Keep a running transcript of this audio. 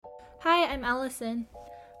Hi, I'm Allison,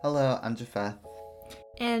 Hello, I'm Japheth.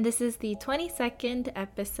 and this is the 22nd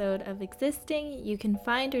episode of Existing. You can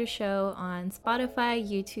find our show on Spotify,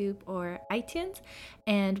 YouTube, or iTunes,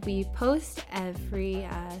 and we post every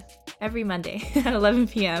Monday at 11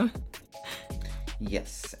 p.m.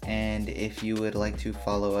 Yes, and if you would like to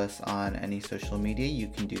follow us on any social media, you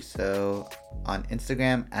can do so on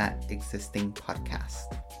Instagram at Existing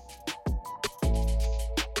Podcast.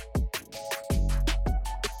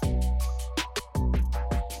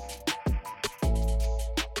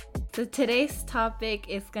 So today's topic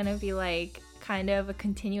is gonna be like kind of a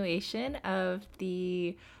continuation of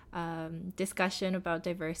the discussion about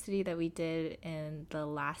diversity that we did in the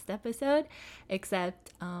last episode,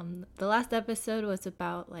 except the last episode was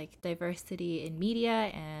about like diversity in media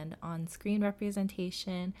and on-screen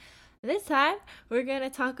representation. This time, we're gonna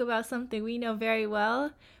talk about something we know very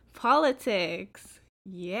well: politics.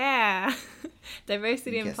 Yeah,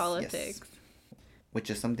 diversity in Yes, yes, politics. which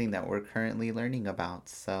is something that we're currently learning about.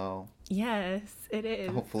 So Yes, it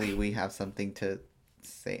is. hopefully we have something to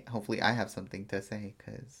say. Hopefully I have something to say,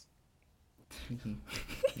 because,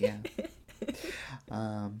 yeah.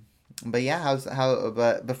 Um, but yeah,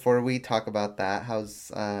 but before we talk about that,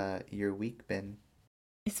 how's your week been?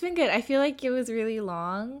 It's been good. I feel like it was really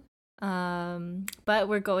long. But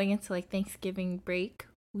we're going into like Thanksgiving break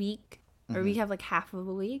week, or Mm-hmm. we have like half of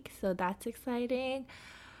a week, so that's exciting.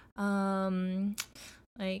 Um,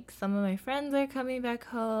 like some of my friends are coming back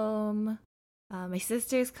home. My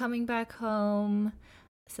sister's coming back home,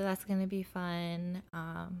 so that's gonna be fun.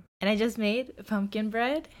 And I just made pumpkin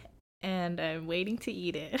bread, and I'm waiting to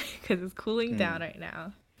eat it because it's cooling down Mm. right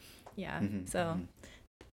now. Yeah, Mm-hmm. so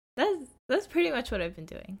Mm-hmm. that's pretty much what I've been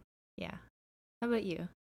doing. Yeah. How about you?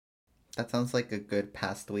 That sounds like a good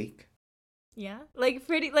past week. Yeah. Like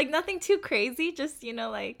pretty like nothing too crazy, just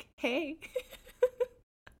like, hey.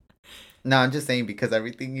 No, I'm just saying because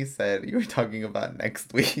everything you said, you were talking about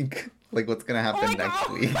next week. Like what's gonna Oh my happen next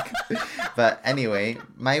week. god. But anyway,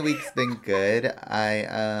 my week's been good.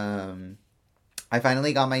 I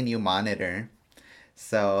finally got my new monitor.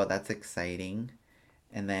 So that's exciting.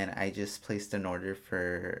 And then I just placed an order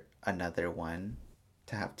for another one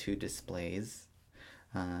to have two displays.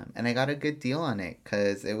 And I got a good deal on it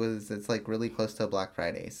because it's like really close to Black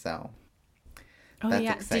Friday. So Oh that's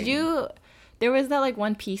yeah. Did exciting. you there was that like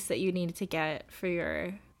one piece that you needed to get for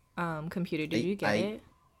your computer. Did you get I it?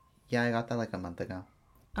 Yeah, I got that like a month ago.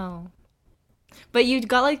 Oh. But you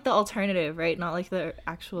got like the alternative, right? Not like the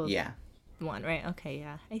actual Yeah, one, right? Okay,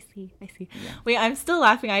 yeah. I see. I see. yeah, Wait, I'm still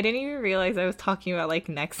laughing. I didn't even realize I was talking about like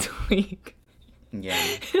next week. yeah.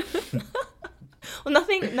 Well,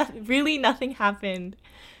 really nothing happened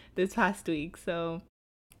this past week, so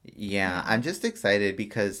Yeah, yeah. I'm just excited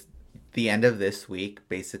because the end of this week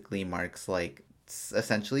basically marks like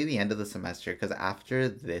essentially the end of the semester because after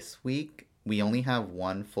this week, we only have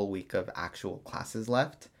one full week of actual classes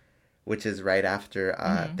left, which is right after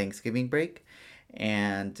Hmm. Thanksgiving break.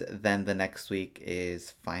 And then the next week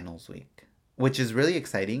is finals week, which is really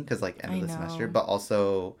exciting because like end of I the semester, know. but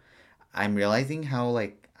also I'm realizing how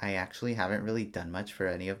like I actually haven't really done much for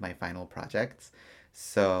any of my final projects.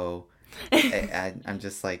 So I'm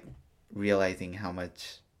just like realizing how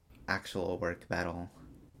much actual work that'll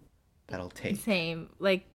take. Same.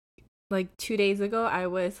 Like 2 days ago, I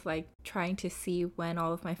was like trying to see when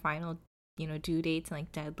all of my final, due dates and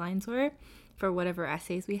like deadlines were for whatever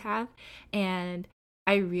essays we have, and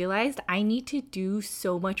I realized I need to do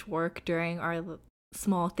so much work during our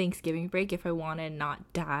small Thanksgiving break if I want to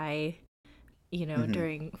not die, Hmm.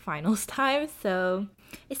 during finals time. So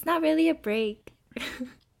it's not really a break.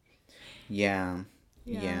 Yeah,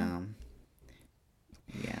 Yeah. yeah, yeah.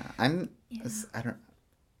 Yeah. I don't.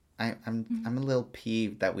 I'm a little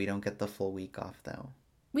peeved that we don't get the full week off though.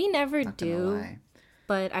 We never Not gonna do, lie.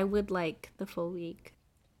 but I would like the full week.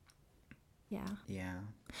 Yeah. Yeah.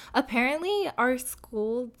 Apparently, our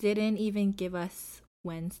school didn't even give us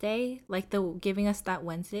Wednesday. Like the giving us that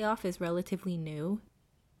Wednesday off is relatively new.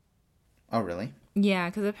 Oh really? Yeah,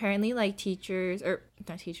 because apparently, like teachers or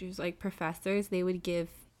not teachers, like professors, they would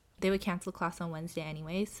cancel class on Wednesday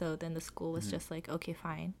anyway. So then the school was Hmm. just like, okay,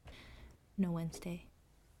 fine, no Wednesday.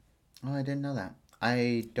 Oh, I didn't know that.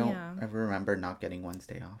 I don't Yeah, ever remember not getting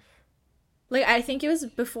Wednesday off. like I think it was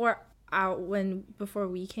before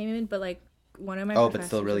we came in, but like one of my Oh, but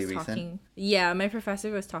still professors really was recent. talking. Yeah, my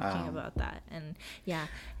professor was talking Um, about that, and yeah.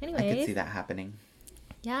 I could Anyways, see that happening.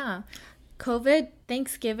 yeah. COVID,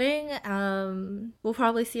 Thanksgiving, we'll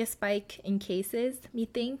probably see a spike in cases,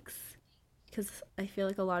 methinks, because I feel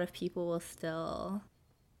like a lot of people will still,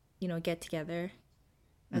 get together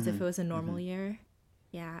as if Mm-hmm. it was a normal Mm-hmm. year.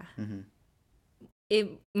 Yeah. Mm-hmm.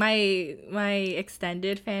 my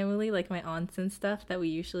extended family, like my aunts and stuff that we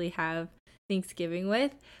usually have Thanksgiving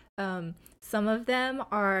with, some of them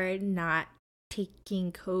are not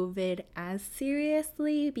taking COVID as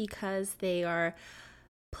seriously because they are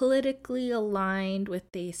politically aligned with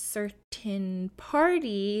a certain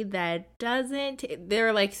party that doesn't,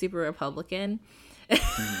 they're like super Republican.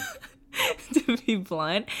 Mm-hmm. To be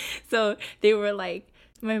blunt. So they were like,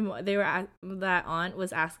 that aunt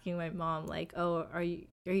was asking my mom like, "Oh, are you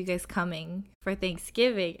guys coming for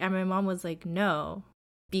Thanksgiving?" And my mom was like, "No,"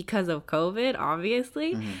 because of COVID,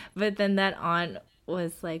 obviously. Mm-hmm. But then that aunt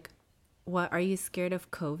was like, "What? Are you scared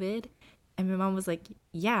of COVID?" And my mom was like,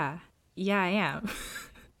 "Yeah, yeah, I am."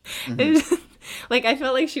 Mm-hmm. It was like I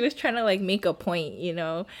felt like she was trying to like make a point,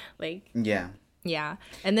 like Yeah. yeah.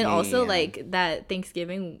 And then Yeah. also Yeah. like that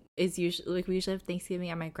Thanksgiving is usually like we usually have Thanksgiving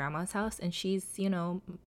at my grandma's house, and she's,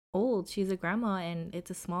 old. She's a grandma, and it's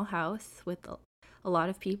a small house with a lot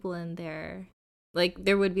of people in there. Like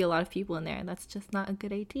there would be a lot of people in there, and that's just not a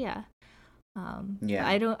good idea. But Yeah.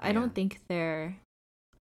 I don't Yeah. think they're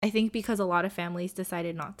I think because a lot of families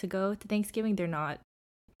decided not to go to Thanksgiving, they're not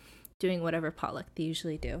doing whatever potluck they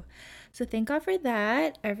usually do. So thank God for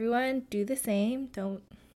that. Everyone do the same. Don't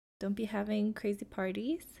be having crazy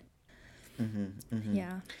parties. Mm-hmm. Mm-hmm.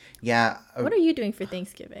 Yeah. Yeah. What are you doing for I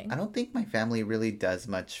Thanksgiving? don't think my family really does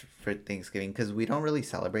much for Thanksgiving because we don't really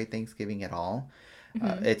celebrate Thanksgiving at all.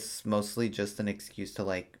 Hmm. It's mostly just an excuse to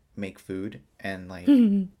like make food and like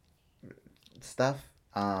stuff.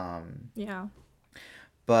 Yeah.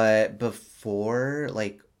 But before,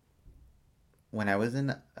 like when I was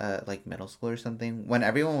in like middle school or something, when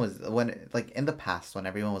like in the past when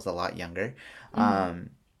everyone was a lot younger, Hmm. um,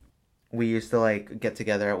 we used to like get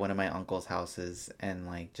together at one of my uncle's houses and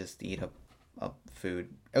like just eat up food.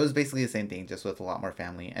 It was basically the same thing, just with a lot more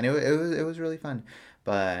family, and it was really fun.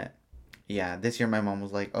 But yeah, this year my mom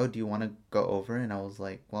was like, "Oh, do you want to go over?" And I was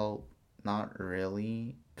like, "Well, not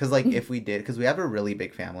really." Because like if we did, because we have a really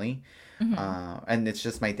big family, Hmm. and it's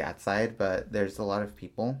just my dad's side, but there's a lot of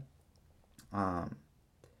people. Um,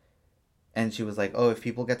 and she was like, "Oh, if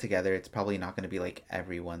people get together, it's probably not going to be like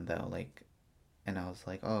everyone though." Like, and I was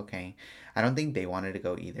like, "Oh, okay." I don't think they wanted to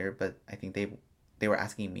go either, but I think they were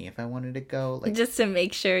asking me if I wanted to go. Like, Just to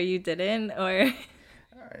make sure you didn't, or.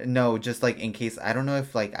 no, just like in case. I don't know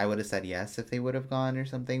if like I would have said yes if they would have gone or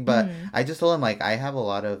something, but Hmm. I just told them like I have a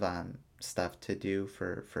lot of stuff to do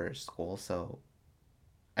for school, so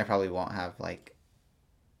I probably won't have like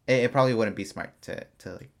it probably wouldn't be smart to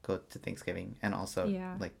like go to Thanksgiving and also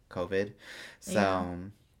Yeah. like COVID. Yeah. So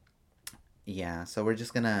yeah, so I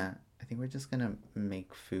think we're just gonna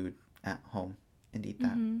make food at home and eat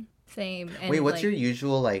that. Hmm. Same. Wait, And what's your like,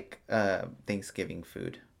 usual like Thanksgiving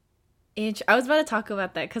food? I was about to talk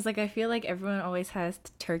about that because like I feel like everyone always has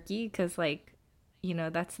turkey because like,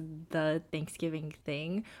 that's the Thanksgiving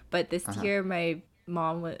thing. But this Uh-huh. year my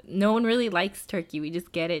mom no one really likes turkey. We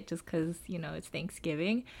just get it just because it's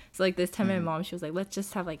Thanksgiving. So like this time my Mm-hmm. mom, she was like, let's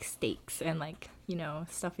just have like steaks and like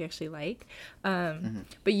stuff we actually like. Mm-hmm.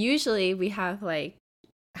 But usually we have like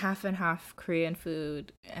half and half Korean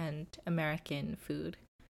food and American food.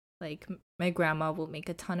 Like my grandma will make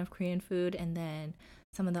a ton of Korean food, and then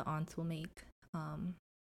some of the aunts will make, um,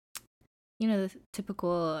 the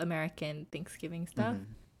typical American Thanksgiving stuff.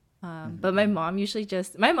 Mm-hmm. But my Mm-hmm.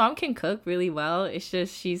 mom my mom can cook really well. It's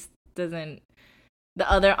just doesn't. The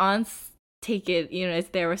other aunts take it, it's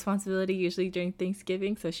their responsibility usually during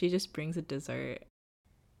Thanksgiving, so she just brings a dessert.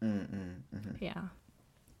 Mm-hmm. Mm-hmm. Mm-hmm. Yeah.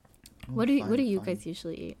 Oh, What do fun, you fun. guys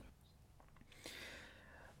usually eat?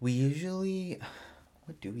 We usually,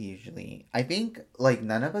 what do we usually eat? I think like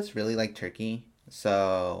none of us really like turkey.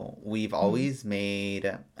 So we've Mm. always made,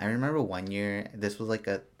 I remember one year, this was like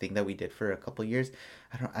a thing that we did for a couple years.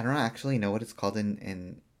 I don't actually know what it's called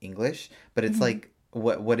in English, but it's Mm-hmm. like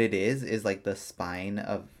what it is like the spine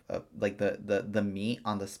of like the meat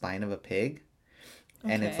on the spine of a pig,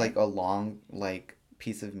 and it's Okay. like a long like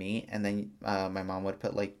piece of meat, and then my mom would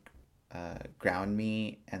put like ground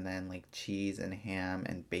meat and then like cheese and ham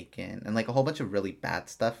and bacon and like a whole bunch of really bad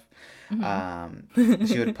stuff. She would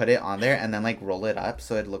Mm-hmm. put it on there and then like roll it up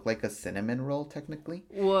so it looked like a cinnamon roll technically,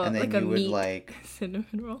 Whoa, and then like a you would meat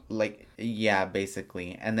cinnamon roll. like yeah,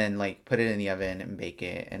 basically, and then like put it in the oven and bake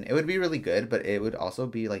it, and it would be really good, but it would also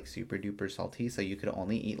be like super duper salty, so you could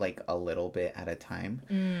only eat like a little bit at a time.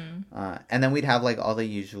 Mm. And then we'd have like all the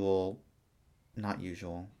usual, not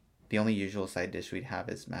usual. The only usual side dish we'd have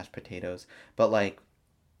is mashed potatoes. But like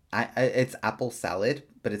it's apple salad,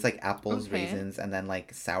 but it's like apples, Okay. raisins, and then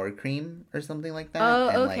like sour cream or something like that. Oh,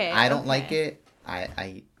 And like okay, I don't like okay. it.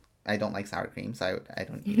 I I don't like sour cream, so I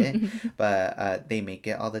don't eat it. But they make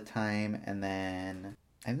it all the time, and then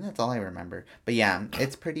I think that's all I remember. But yeah,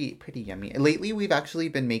 it's pretty yummy. Lately, we've actually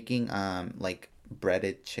been making like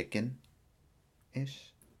breaded chicken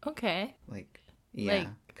ish. Okay. Like Like, yeah,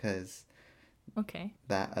 because okay.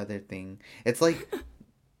 that other thing, it's like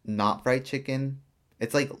not fried chicken.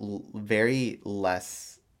 It's like very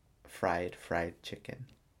less fried chicken,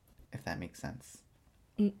 if that makes sense.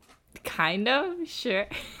 N- Kind of, sure.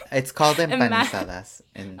 It's called Ima- empanizadas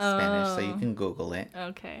in Spanish, so you oh, can Google it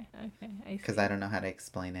okay, okay, I because I see. don't know how to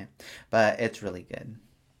explain it. But it's really good.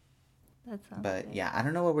 That sounds But good. yeah, I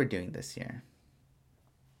don't know what we're doing this year.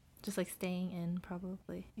 Just like staying in,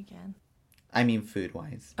 probably again. I mean, food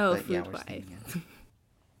wise. Oh, But yeah, food we're wise. staying in.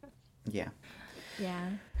 Yeah. Yeah.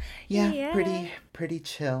 Yeah, Yeah. pretty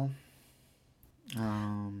chill.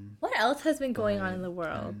 Um, What else has been but going on in the I don't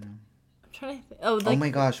world? know. I'm trying to think. Oh, Oh like my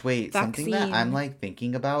gosh, wait. Something that I'm vaccine. like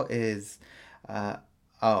thinking about is uh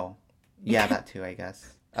oh, yeah, that too, I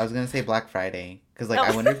guess. I was gonna say Black Friday because like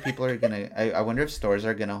I Oh. wonder if people are gonna I wonder if stores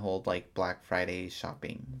are gonna hold like Black Friday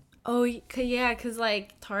shopping. Oh, yeah, cause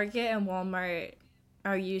like Target and Walmart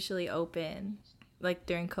are usually open, like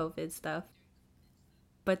during COVID stuff.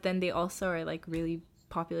 But then they also are like really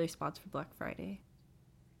popular spots for Black Friday.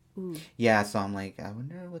 Ooh. Yeah, so I'm like, I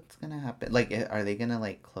wonder what's gonna happen. Like, are they gonna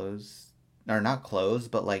like close or not close,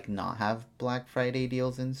 but like not have Black Friday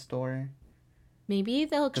deals in store? Maybe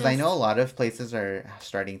they'll Because I know a just. lot of places are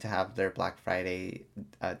starting to have their Black Friday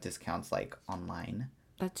discounts like online.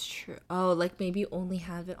 That's true. Oh, like maybe only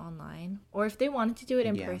have it online. Or if they wanted to do it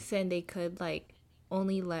in Yeah. person, they could like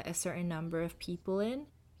only let a certain number of people in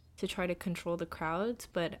to try to control the crowds,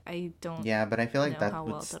 but I don't Yeah, but I feel like know that how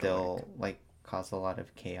would well that'll work. still like cause a lot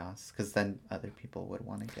of chaos because then other people would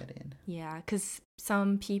want to get in. Yeah, because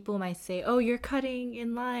some people might say, oh, you're cutting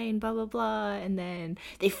in line, blah, blah, blah. And then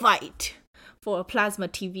they fight for a plasma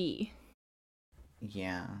TV,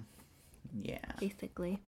 Yeah. Yeah.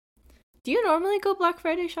 basically. Do you normally go Black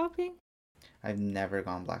Friday shopping? I've never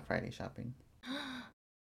gone Black Friday shopping.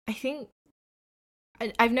 I think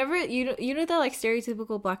I've never you know that like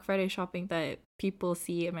stereotypical Black Friday shopping that people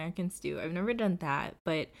see Americans do. I've never done that,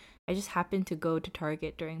 but I just happened to go to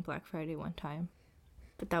Target during Black Friday one time.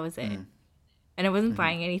 But that was it. Mm. And I wasn't Hmm.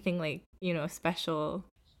 buying anything like, special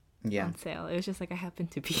Yeah. on sale. It was just like I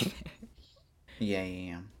happened to be there. Yeah, yeah,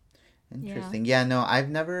 yeah. Yeah. Interesting. Yeah, no, I've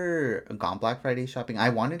never gone Black Friday shopping. I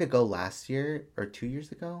wanted to go last year or 2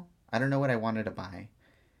 years ago. I don't know what I wanted to buy,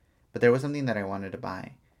 but there was something that I wanted to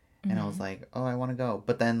buy. And I was Mhm. like, oh, I want to go.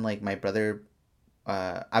 But then, like, my brother,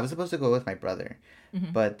 I was supposed to go with my brother,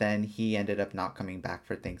 Mhm. but then he ended up not coming back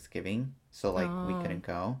for Thanksgiving. So, like, we Oh. couldn't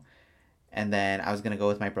go. And then I was going to go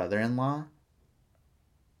with my brother in law,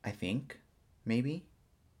 I think. Maybe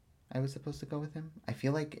I was supposed to go with him. I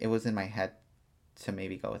feel like it was in my head to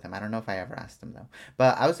maybe go with him. I don't know if I ever asked him though.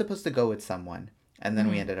 But I was supposed to go with someone, and then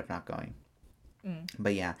we Mhm. ended up not going. Mm.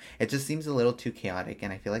 But yeah, it just seems a little too chaotic,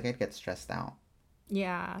 and I feel like I'd get stressed out.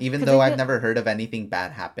 Yeah, Even cuz I though I've feel never heard of anything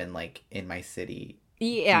bad happen like in my city due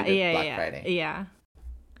yeah, to yeah, Black yeah. Friday. Yeah.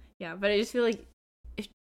 Yeah, but I just feel like if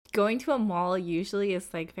going to a mall usually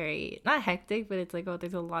is like very not hectic, but it's like oh,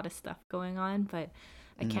 there's a lot of stuff going on. But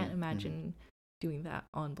I can't Mm-hmm, mm-hmm. imagine doing that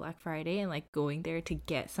on Black Friday and like going there to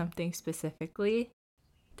get something specifically.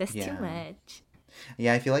 That's too Yeah, much.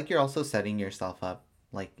 yeah. I feel like you're also setting yourself up.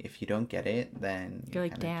 Like if you don't get it, then you're You're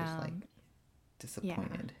like, kind of just like damn. Yeah,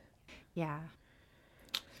 disappointed. yeah.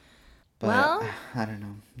 But Well, I don't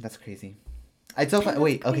know. That's crazy. It's so I fun. know it's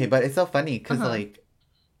Wait, okay, crazy. but it's so funny Uh because huh. like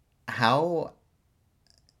how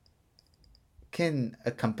can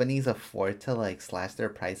companies afford to like slash their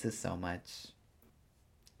prices so much?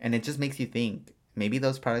 And it just makes you think maybe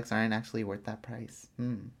those products aren't actually worth that price.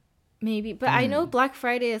 Hmm. Maybe, but I know Hmm. Black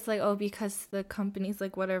Friday is like, oh, because the companies,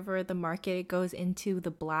 like, whatever the market, it goes into the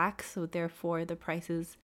black, so therefore the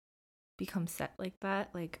prices become set like that.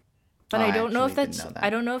 Like, Oh, but I actually didn't know I that.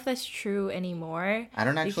 don't know if that's true anymore. I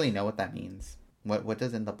don't Bec- actually know what that means. What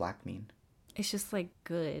does in the black mean? It's just like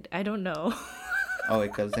good. I don't know. Oh,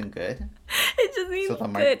 it goes in good. It just So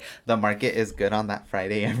means good. the market is good on that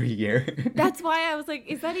Friday every year. That's why I was like,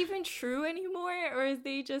 is that even true anymore? Or is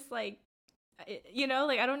they just like,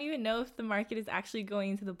 like I don't even know if the market is actually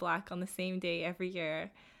going into the black on the same day every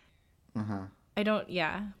year. Uh-huh. I don't,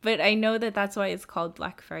 yeah. But I know that that's why it's called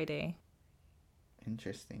Black Friday.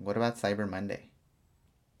 Interesting. What about Cyber Monday?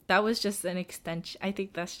 That was just an extension. I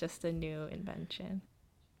think that's just a new invention.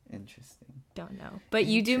 Interesting. Don't know. But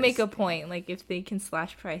you do make a Interesting. point. Like, if they can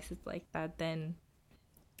slash prices like that, then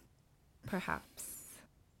perhaps,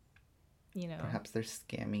 you know, Perhaps they're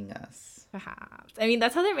scamming us. perhaps. I mean,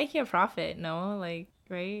 that's how they're making a profit, no? Like,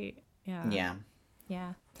 right? Yeah. Yeah.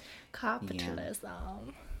 Yeah. Yeah.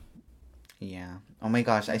 Capitalism. Yeah. Oh my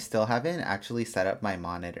gosh, I still haven't actually set up my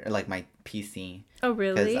monitor, like my PC, Oh, cuz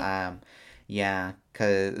really? yeah,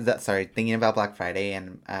 cuz that sorry, thinking about Black Friday,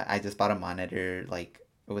 and I just bought a monitor like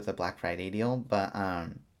with a Black Friday deal, but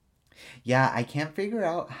yeah, I can't figure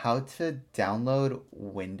out how to download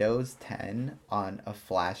Windows 10 on a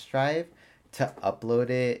flash drive to upload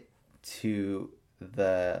it to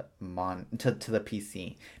to the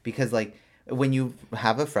PC, because like when you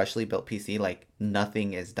have a freshly built PC, like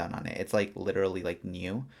nothing is done on it. It's like literally like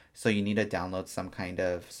new. So you need to download some kind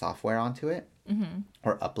of software onto it Mm-hmm.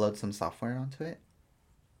 or upload some software onto it.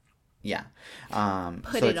 Yeah.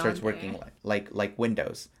 Put So it it on starts working there. like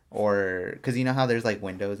Windows, or because you know how there's like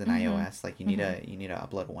Windows and Mm-hmm. iOS, like Mm-hmm. you need to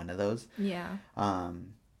upload one of those. Yeah.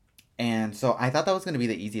 Um, and so I thought that was going to be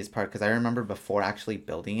the easiest part, because I remember before actually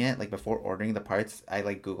building it, like before ordering the parts, I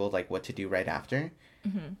like Googled like what to do right after.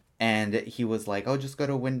 Mm-hmm. And he was like, "Oh, just go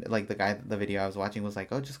to like the guy, the video I was watching was like,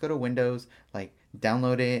 "Oh, just go to Windows, like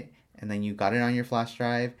download it, and then you got it on your flash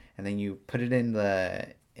drive, and then you put it in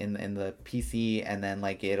the PC, and then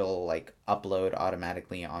like it'll like upload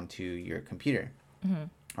automatically onto your computer Mm-hmm.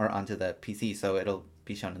 or onto the PC, so it'll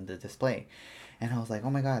be shown in the display." And I was like,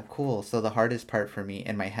 "Oh my God, cool." So the hardest part for me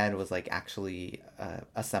in my head was like actually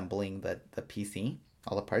assembling the PC,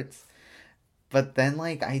 all the parts. But then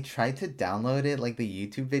like I tried to download it, like the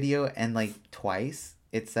YouTube video, and like twice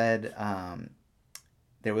it said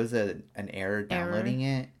there was an error Error. downloading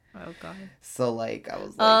it. Oh God. So like I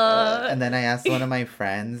was like Uh. and then I asked one of my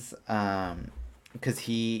friends because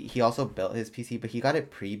he also built his PC, but he got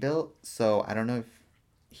it pre-built, so I don't know if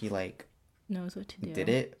he like Knows what to did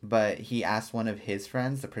do. it, but he asked one of his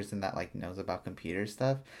friends, the person that like knows about computer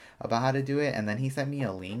stuff, about how to do it, and then he sent me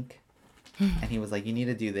a link, and he was like, "You need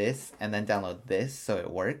to do this and then download this so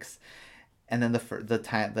it works." And then the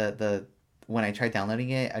time the when I tried downloading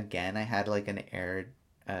it again, I had like an error.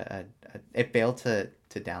 It failed to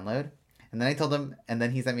download, and then I told him, and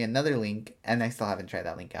then he sent me another link, and I still haven't tried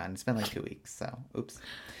that link out. And it's been like 2 weeks, so oops.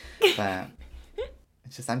 But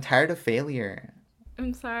it's just I'm tired of failure.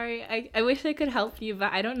 I'm sorry. I wish I could help you,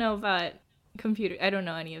 but I don't know about computer. I don't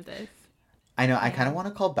know any of this. I know I kind Yeah. of want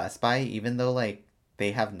to call Best Buy, even though like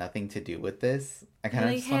they have nothing to do with this. I You're kind of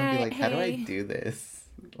like, just want to be hey, like, how do I hey. do this?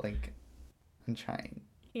 Like, I'm trying,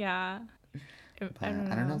 Yeah. I but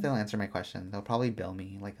don't I don't know know. if they'll answer my question. They'll probably bill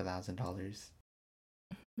me like $1,000.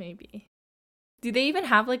 Maybe. Do they even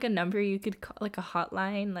have like a number you could call, like a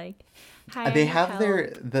hotline? Like, hi, I They need have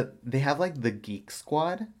help. they have like the Geek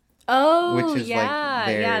Squad, Oh, which is like yeah.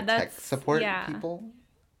 Yeah, their tech that's, support yeah. people.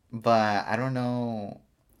 But I don't know.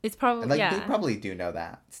 It's probably, Like they yeah. probably do know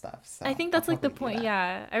that stuff, I so think I'll that's like the probably do point.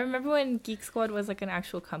 that. Yeah. I remember when Geek Squad was like an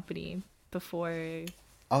actual company before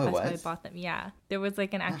Oh, it Best Buy was? bought them. Yeah. There was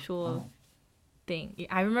like an Huh, actual oh, thing.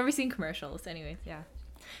 I remember seeing commercials. Anyways, yeah.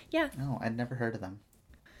 Yeah. no, I'd never heard of them.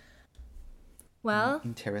 Well,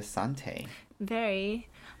 Interessante. very.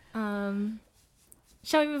 Um,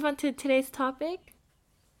 shall we move on to today's topic?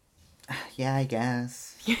 Yeah, I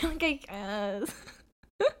guess. You're like, I guess.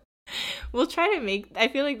 We'll try to make. I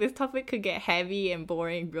feel like this topic could get heavy and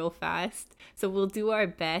boring real fast. So we'll do our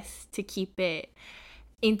best to keep it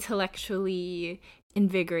intellectually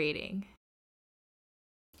invigorating,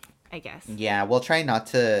 I guess. Yeah, we'll try not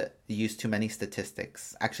to use too many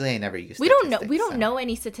statistics. Actually, I never use We don't know. We statistics, don't so know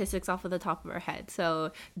any statistics off of the top of our head.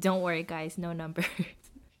 So don't worry, guys. No numbers.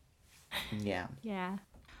 yeah. Yeah.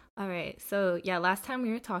 All right. So, yeah, last time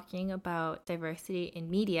we were talking about diversity in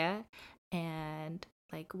media and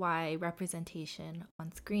like why representation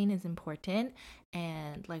on screen is important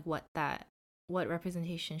and like what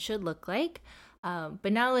representation should look like.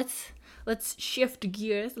 But now let's shift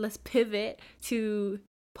gears. Let's pivot to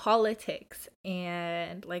politics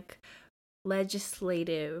and like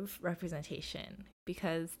legislative representation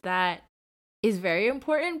because that is very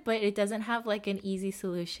important, but it doesn't have like an easy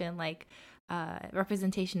solution like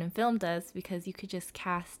representation in film does because you could just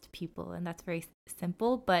cast people and that's very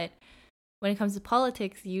simple. But when it comes to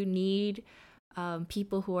politics, you need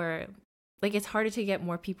people who are like it's harder to get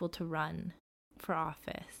more people to run for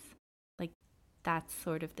office. Like that's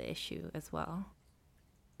sort of the issue as well.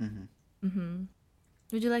 hmm Mm-hmm.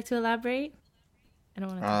 Would you like to elaborate? I don't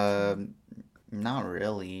want to talk too long. Um, not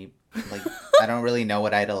really. Like, I don't really know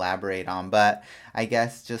what I'd elaborate on, but I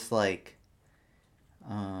guess just like,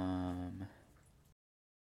 um,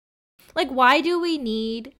 Like why do we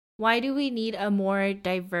need a more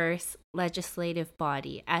diverse legislative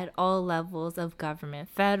body at all levels of government,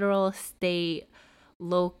 federal, state,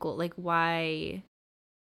 local? Like why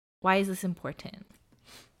is this important?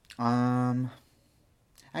 um,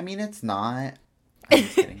 I mean, it's not. I'm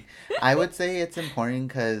just kidding. I would say it's important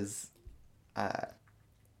because uh,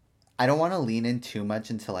 I don't want to lean in too much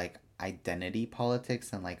into like identity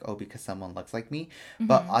politics and like, oh, because someone looks like me.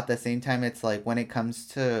 But Mm-hmm. at the same time, it's like when it comes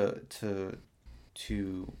to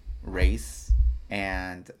race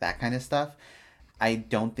and that kind of stuff, I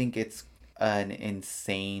don't think it's an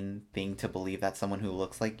insane thing to believe that someone who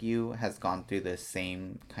looks like you has gone through the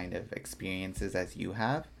same kind of experiences as you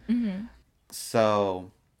have. Mm-hmm.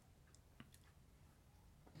 So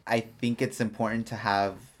I think it's important to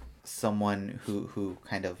have someone who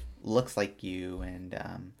kind of looks like you and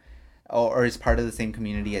or is part of the same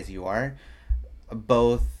community as you are,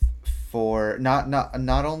 both for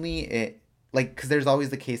not only it like because there's always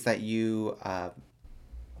the case that you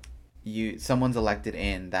someone's elected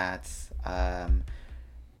in that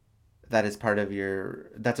is part of your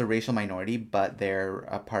that's a racial minority, but they're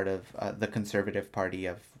a part of the conservative party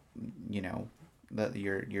of you know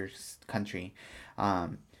your country,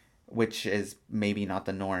 um, which is maybe not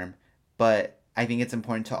the norm. But I think it's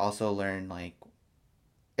important to also learn like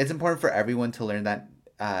it's important for everyone to learn that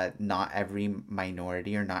not every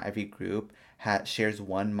minority or not every group shares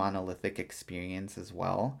one monolithic experience as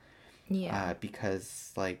well. Yeah.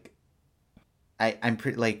 Because like I'm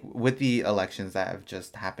pretty like with the elections that have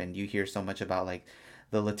just happened, you hear so much about like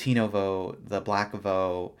the Latino vote, the Black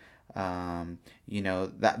vote, that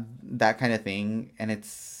kind of thing, and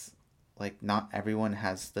it's like not everyone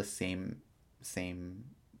has the same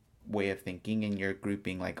way of thinking, and you're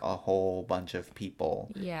grouping like a whole bunch of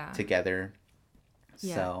people Yeah. together.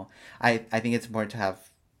 Yeah. So I think it's important to have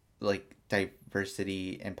like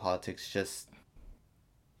diversity in politics just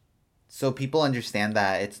so people understand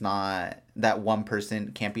that it's not that one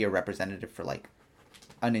person can't be a representative for like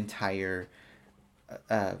an entire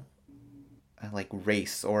uh like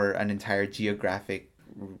race or an entire geographic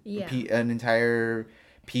Yeah. an entire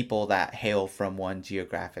people that hail from one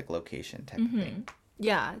geographic location type of thing. Mm-hmm.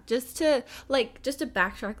 Yeah, just to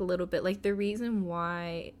backtrack a little bit, like the reason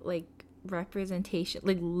why like representation,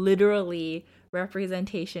 like literally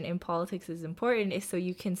representation in politics is important is so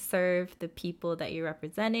you can serve the people that you're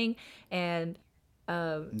representing, and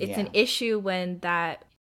it's an Yeah. issue when that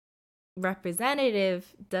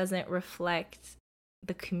representative doesn't reflect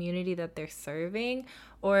the community that they're serving.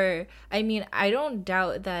 Or I mean, I don't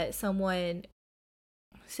doubt that someone,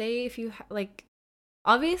 say if you like,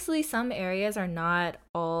 obviously some areas are not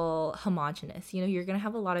all homogenous. You know, you're going to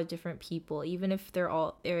have a lot of different people even if there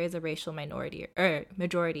is a racial minority or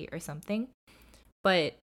majority or something.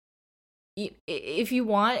 But if we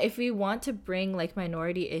want to bring like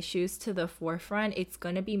minority issues to the forefront, it's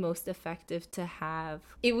going to be most effective to have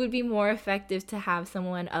it would be more effective to have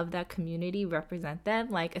someone of that community represent them,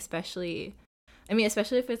 like especially, I mean,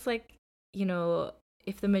 especially if it's like, you know,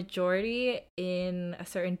 if the majority in a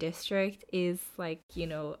certain district is like, you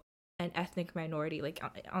know, an ethnic minority, like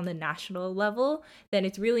on the national level, then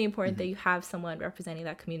it's really important that Hmm. you have someone representing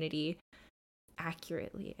that community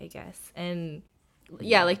accurately, I guess. And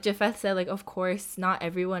yeah, Yeah. like Jafeth said, like of course not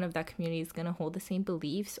everyone of that community is gonna hold the same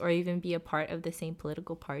beliefs or even be a part of the same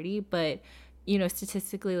political party, but you know,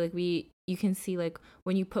 statistically, like you can see like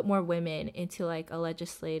when you put more women into like a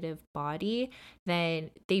legislative body,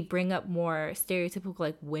 then they bring up more stereotypical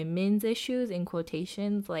like women's issues in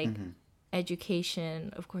quotations, like Hmm.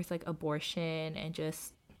 education, of course, like abortion, and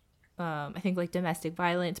just I think like domestic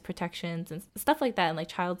violence protections and stuff like that, and like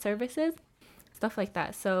child services, stuff like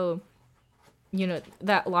that. So you know,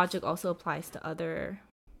 that logic also applies to other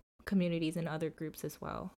communities and other groups as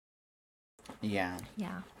well. Yeah.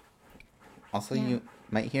 Yeah. Also, Yeah. you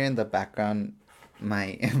might hear in the background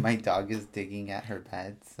my my dog is digging at her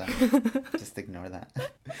bed, so just ignore that.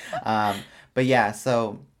 um, but yeah,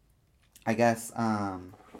 so I guess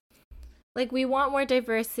Like we want more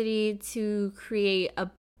diversity to create a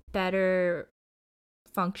better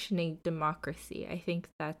functioning democracy. I think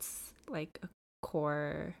that's like a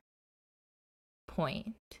core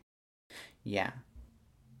point. yeah,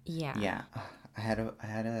 Yeah. yeah. I had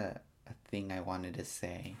a thing I wanted to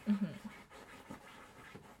say, Mm-hmm.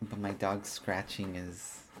 but my dog scratching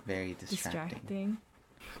is very distracting. Distracting.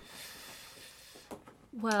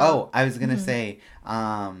 Well, Oh, I was gonna mhm. say,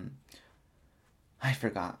 I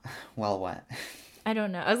forgot. Well, what? I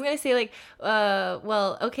don't know. I was gonna say like,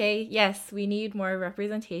 well, okay, yes, we need more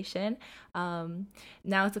representation. Um,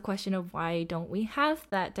 Now it's a question of why don't we have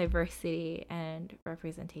that diversity and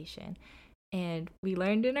representation? And we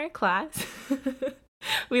learned in our class,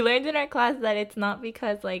 we learned in our class that it's not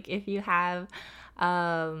because like if you have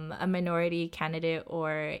a minority candidate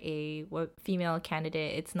or a female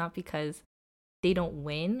candidate, it's not because they don't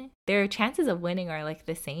win, their chances of winning are like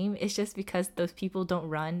the same. It's just because those people don't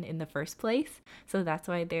run in the first place. So that's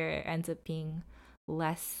why there ends up being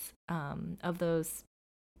less of those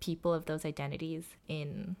people of those identities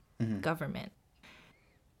in Hmm. government.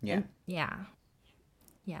 Yeah. And yeah,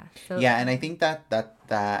 yeah. So Yeah, and I think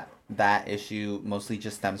that issue mostly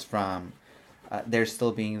just stems from there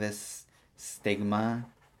still being this stigma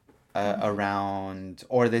mhm. around,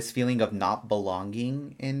 or this feeling of not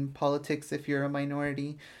belonging in politics if you're a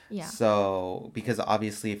minority. Yeah. So, because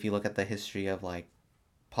obviously, if you look at the history of like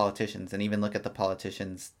politicians, and even look at the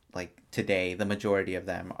politicians like today, the majority of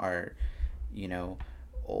them are, you know,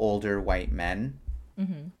 older white men.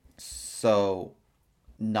 Hmm. So,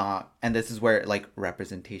 not, and this is where like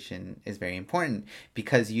representation is very important,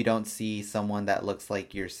 because you don't see someone that looks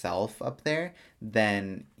like yourself up there,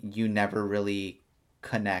 then you never really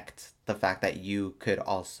connect the fact that you could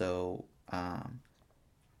also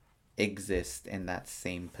exist in that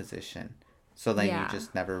same position, so then you Yeah.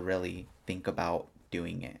 just never really think about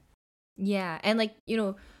doing it. Yeah. And like,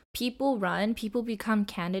 people run, people become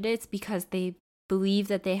candidates because they believe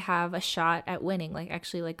that they have a shot at winning, like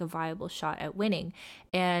actually like a viable shot at winning.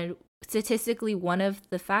 And statistically, one of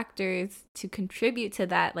the factors to contribute to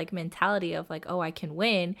that like mentality of like, oh, I can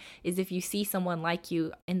win is if you see someone like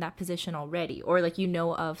you in that position already, or like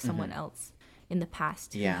of someone Hmm. else in the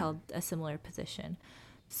past who Yeah. held a similar position.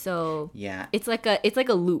 So Yeah. it's like a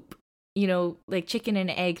loop, like chicken and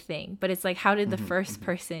egg thing. But it's like, how did the Hmm. first Hmm.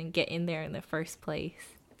 person get in there in the first place?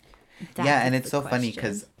 Yeah, That and is it's the so funny question.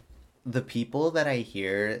 because the people that I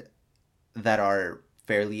hear that are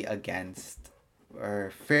fairly against,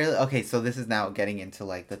 or fairly okay, so this is now getting into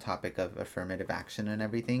like the topic of affirmative action and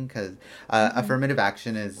everything, because Mm-hmm. affirmative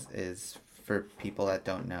action is for people that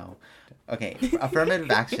don't know. Okay, affirmative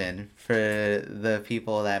action, for the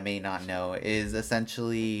people that may not know, is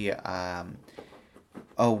essentially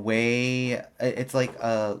a way, it's like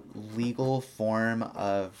a legal form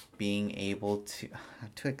of being able to, how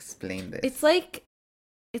to explain It's this. like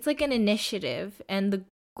it's like an initiative, and the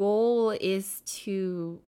goal is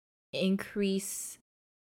to increase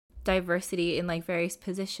diversity in like various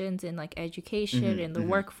positions in like education, Hmm. in the Hmm.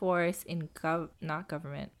 workforce, in not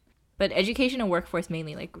government, but education and workforce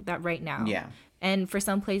mainly, like that right now. Yeah. And for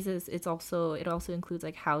some places, it also includes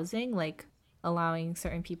like housing, like allowing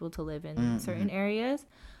certain people to live in certain Hmm. areas.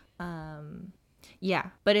 Um,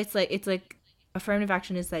 yeah, but it's like affirmative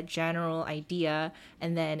action is that general idea,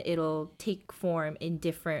 and then it'll take form in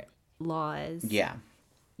different laws. Yeah.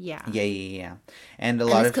 Yeah. Yeah, yeah, yeah. And a And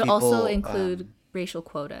lot this of could also people, include racial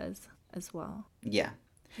quotas as well. yeah,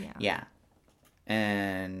 Yeah. yeah,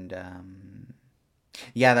 and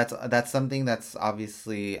yeah, that's something that's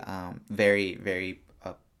obviously very, very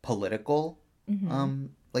political. Mm-hmm.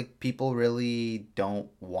 Like people really don't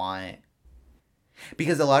want,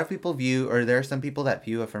 because a lot of people view, or there are some people that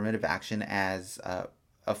view affirmative action as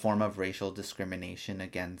a form of racial discrimination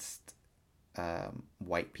against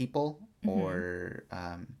white people, Mm-hmm. or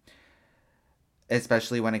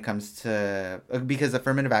especially when it comes to, because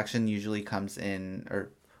affirmative action usually comes in,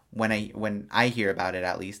 or when I hear about it,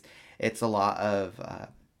 at least, it's a lot of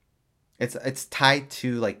it's tied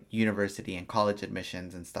to like university and college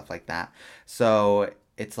admissions and stuff like that. So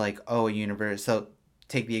it's like, oh, a universe. So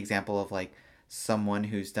take the example of like someone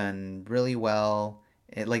who's done really well,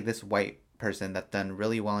 like this white person that's done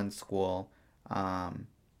really well in school, um,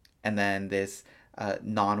 and then this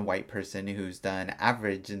non-white person who's done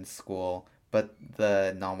average in school, but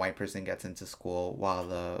the non-white person gets into school while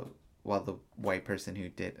the white person who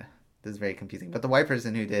did, this is very confusing, but the white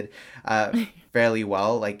person who did uh, fairly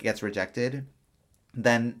well like gets rejected,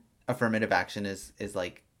 then affirmative action is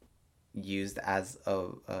like used as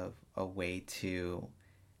a way to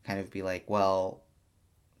kind of be like, well,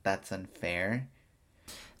 that's unfair,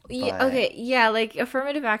 Yeah, but okay, yeah, like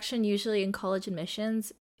affirmative action usually in college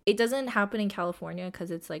admissions, it doesn't happen in California because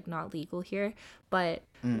it's like not legal here. But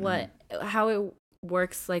mm-hmm. how it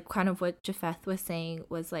works, like kind of what Japheth was saying,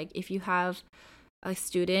 was like if you have a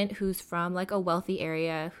student who's from like a wealthy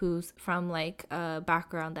area, who's from like a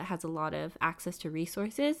background that has a lot of access to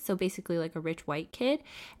resources, so basically like a rich white kid,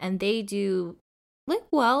 and they do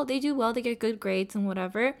well, they get good grades and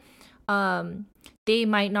whatever. um they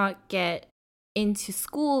might not get into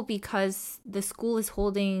school because the school is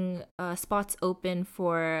holding spots open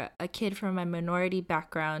for a kid from a minority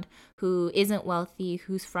background who isn't wealthy,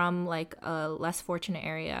 who's from like a less fortunate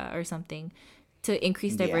area or something, to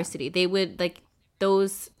increase Yeah. diversity. They would like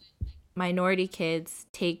those minority kids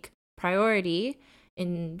take priority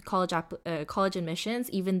in college admissions,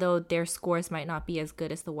 even though their scores might not be as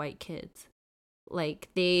good as the white kids. Like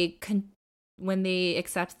when they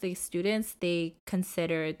accept the students, they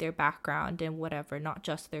consider their background and whatever, not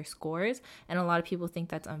just their scores. And a lot of people think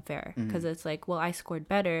that's unfair because it's like, well, I scored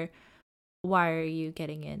better. Why are you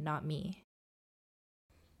getting in, not me?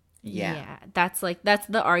 Yeah, that's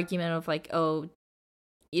the argument of like, oh,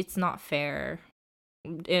 it's not fair.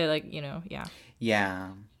 Like,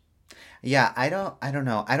 yeah. Yeah, I don't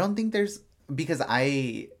know. I don't think there's, because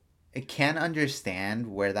I can understand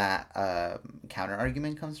where that counter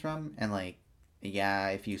argument comes from, and like, yeah,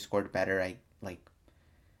 if you scored better, I like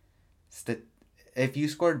st- if you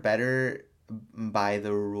scored better by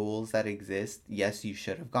the rules that exist, yes, you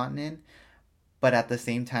should have gotten in. But at the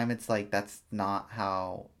same time, it's like that's not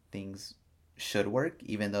how things should work,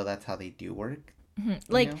 even though that's how they do work, you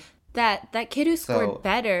Like know? that kid who scored So,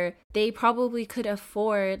 better, they probably could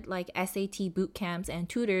afford like SAT boot camps and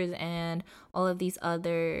tutors and all of these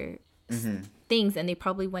other mm-hmm, things, and they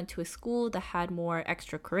probably went to a school that had more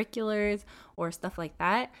extracurriculars or stuff like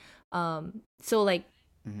that. So like,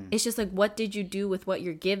 mm-hmm, it's just like, what did you do with what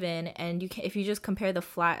you're given? And you can, if you just compare the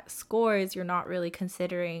flat scores, you're not really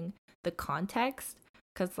considering the context,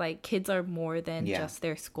 because like kids are more than yeah, just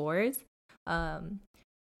their scores. um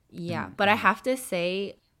yeah, mm-hmm, but I mm-hmm, have to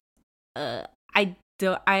say, uh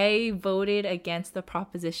I voted against the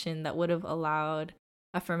proposition that would have allowed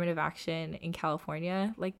affirmative action in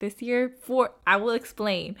California like this year. For I will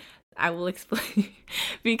explain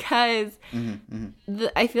because mm-hmm, mm-hmm.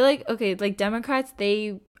 I feel like, okay, like Democrats,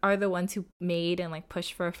 they are the ones who made and like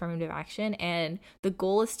pushed for affirmative action, and the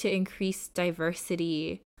goal is to increase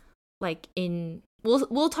diversity. Like in,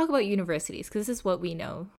 we'll talk about universities because this is what we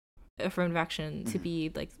know affirmative action to Mm-hmm.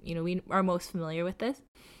 be, like, we are most familiar with this.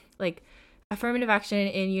 Like, affirmative action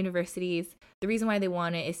in universities, the reason why they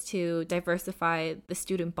want it is to diversify the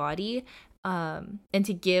student body, and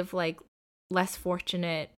to give like less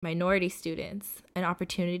fortunate minority students an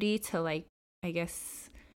opportunity to, like, I guess,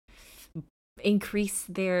 increase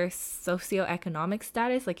their socioeconomic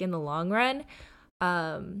status, like in the long run.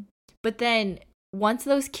 But then once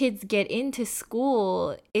those kids get into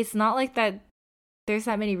school, it's not like that there's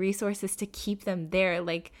that many resources to keep them there.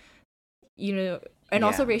 Like, and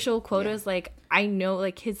also Yeah, racial yeah, quotas. Like, I know,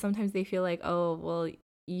 like, kids sometimes they feel like, oh, well,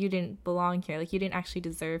 you didn't belong here. Like, you didn't actually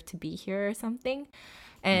deserve to be here or something.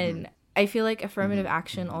 mm-hmm, And I feel like affirmative mm-hmm,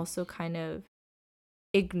 action mm-hmm. also kind of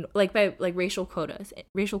like, by like racial quotas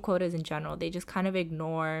in general, they just kind of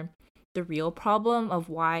ignore the real problem of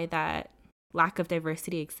why that lack of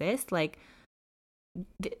diversity exists. Like,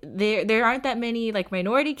 there aren't that many like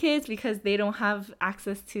minority kids because they don't have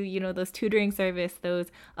access to, those tutoring service, those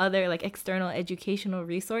other like external educational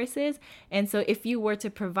resources. And so if you were to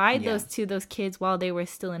provide Yeah, those to those kids while they were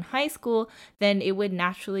still in high school, then it would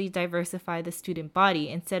naturally diversify the student body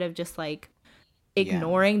instead of just like yeah,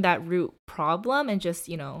 ignoring that root problem and just,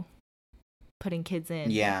 putting kids in.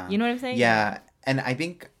 yeah, You know what I'm saying? Yeah.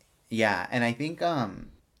 yeah. And I think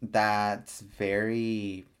that's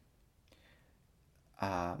very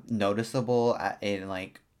noticeable in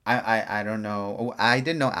like I don't know. I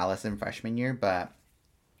didn't know Alice in freshman year, but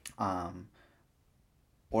um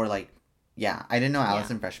or like yeah, I didn't know Yeah. Alice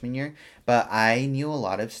in freshman year, but I knew a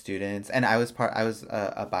lot of students, and I was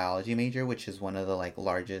a biology major, which is one of the like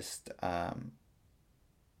largest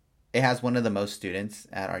it has one of the most students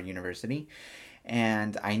at our university,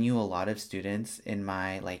 and I knew a lot of students in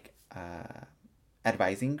my like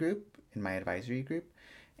advising group, in my advisory group,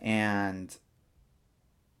 and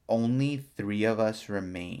only three of us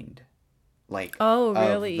remained, like, Oh, of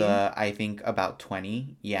really? the, I think, about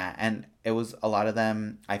 20. Yeah, and it was a lot of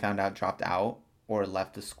them, I found out, dropped out or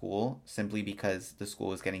left the school simply because the school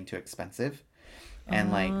was getting too expensive.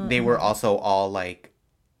 And like they were Uh-huh. also all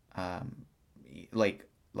um like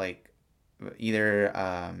like either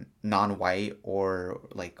non-white, or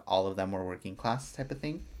like all of them were working class type of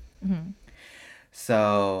thing. Hmm.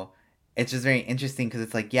 So it's just very interesting because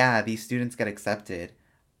it's like, yeah, these students get accepted,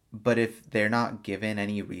 but if they're not given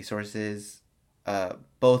any resources,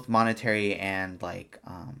 both monetary and like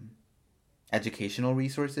educational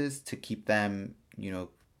resources to keep them,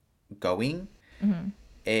 going, Hmm.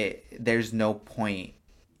 there's no point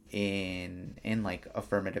in like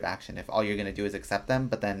affirmative action if all you're gonna do is accept them,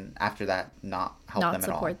 but then after that not help Not them at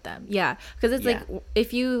all. support them. Yeah, because it's like, Yeah.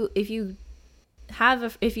 if you if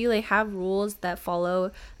you like have rules that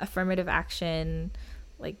follow affirmative action,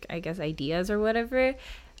 like, I guess, ideas or whatever,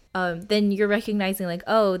 then you're recognizing like,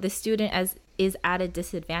 oh, the student as is at a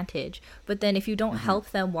disadvantage. But then if you don't Mm-hmm.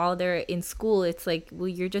 help them while they're in school, it's like, well,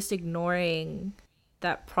 you're just ignoring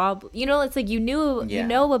that problem. It's like, you Yeah.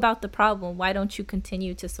 know about the problem. Why don't you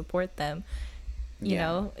continue to support them?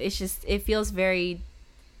 Yeah. It's just, it feels very,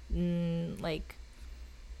 like,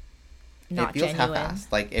 it not feels genuine.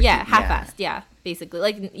 half-assed. Like if Yeah, you, yeah, half-assed. Yeah, basically.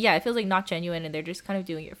 Like, yeah, it feels like not genuine, and they're just kind of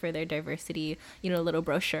doing it for their diversity. Little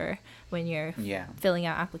brochure when you're yeah, filling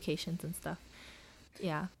out applications and stuff.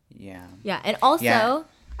 Yeah, yeah, yeah, and yeah. also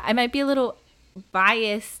I might be a little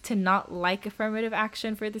biased to not like affirmative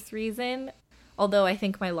action for this reason, although I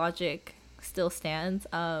think my logic still stands.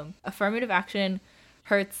 Affirmative action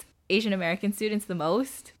hurts Asian American students the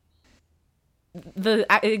most. The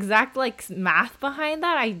exact like math behind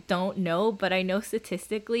that I don't know, but I know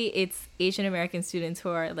statistically it's Asian American students who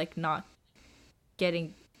are like not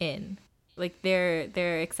getting in. Like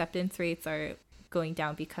their acceptance rates are going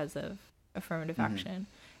down because of affirmative Hmm. action.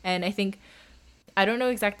 And I think I don't know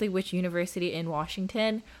exactly which university in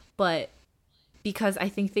Washington, but because I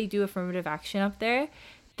think they do affirmative action up there,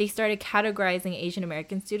 they started categorizing Asian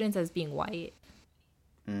American students as being white.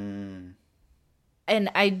 Mm, And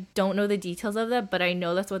I don't know the details of that, but I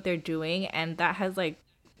know that's what they're doing, and that has like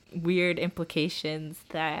weird implications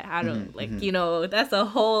that I hmm, don't like, hmm. that's a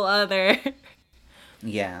whole other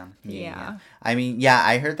Yeah, yeah, yeah. yeah. I mean, yeah,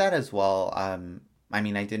 I heard that as well. I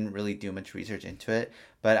mean, I didn't really do much research into it,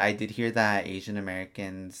 but I did hear that Asian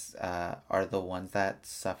Americans are the ones that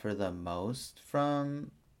suffer the most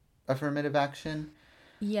from affirmative action,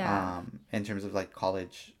 Yeah. in terms of like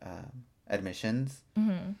college admissions.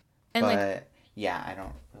 And like But yeah, I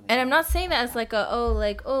don't really and I'm know not saying that about as that.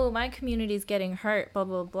 like my community's getting hurt, blah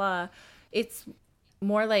blah blah. It's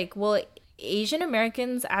more like, well, Asian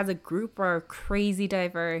Americans as a group are crazy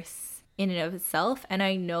diverse in and of itself, and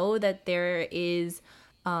I know that there is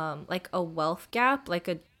like a wealth gap, like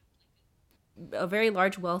a very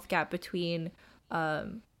large wealth gap between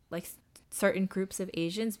like certain groups of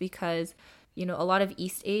Asians because a lot of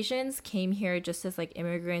East Asians came here just as like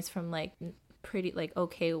immigrants from like pretty like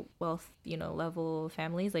okay wealth level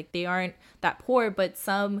families. Like they aren't that poor, but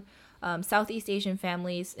some Southeast Asian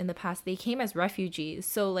families in the past they came as refugees,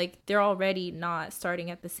 so like they're already not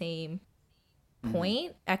starting at the same Hmm.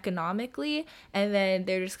 point economically, and then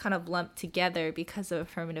they're just kind of lumped together because of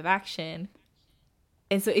affirmative action,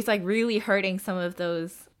 and so it's like really hurting some of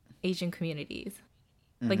those Asian communities.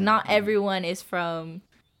 Like Hmm. not Hmm. everyone is from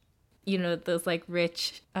those like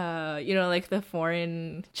rich like the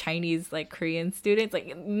foreign Chinese like Korean students.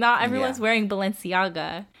 Like not Yeah, everyone's wearing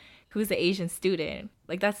Balenciaga who's the Asian student.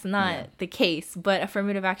 Like that's yeah. not the case, but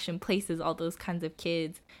affirmative action places all those kinds of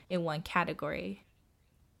kids in one category,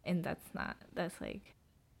 and that's like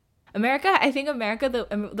America. I think America,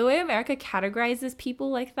 the way America categorizes people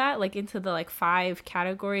like that, like into the like five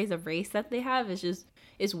categories of race that they have, is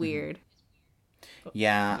Hmm. weird.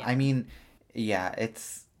 Yeah, I Yeah. mean, yeah,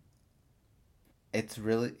 it's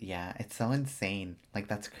really, yeah, it's so insane. Like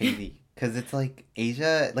that's crazy. 'Cause it's like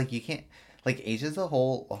Asia, like you can't, like Asia's a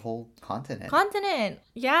whole continent. Continent.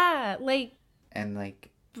 Yeah. Like, And like,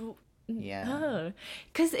 yeah.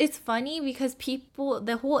 because it's funny because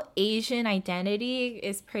the whole Asian identity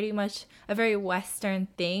is pretty much a very Western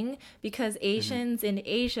thing because Hmm. Asians in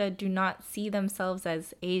Asia do not see themselves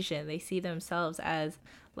as Asian. They see themselves as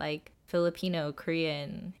like Filipino,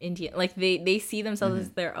 Korean, Indian. Like they see themselves as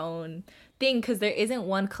Hmm. their own thing because there isn't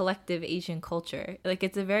one collective Asian culture. Like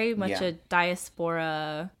it's a very much Yeah. a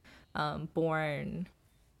diaspora born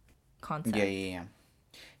Yeah, concept. yeah, yeah.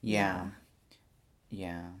 Yeah. Yeah.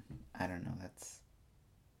 Yeah. I don't know. That's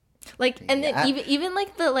Like and crazy. then even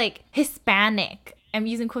like the like Hispanic, I'm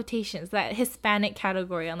using quotations, that Hispanic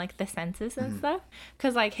category on like the census and Mhm. stuff,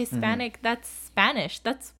 because like Mhm. Hispanic, that's Spanish,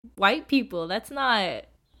 that's white people, that's not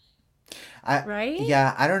I right.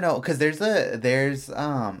 yeah, I don't know, because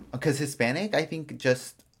because Hispanic I think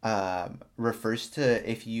just refers to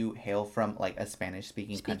if you hail from like a Spanish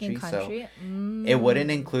speaking Speaking country, so country. it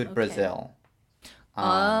wouldn't include Okay. Brazil,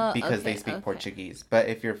 because they Okay, speak okay. Portuguese. But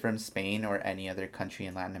if you're from Spain or any other country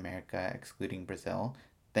in Latin America excluding Brazil,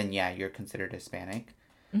 then yeah, you're considered Hispanic.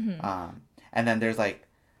 Um, and then there's like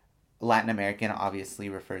Latin American obviously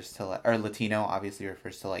refers to or Latino obviously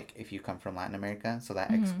refers to like if you come from Latin America, so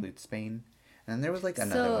that excludes Spain. And then there was like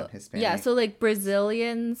another one, So yeah, Hispanic. so like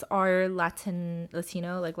Brazilians are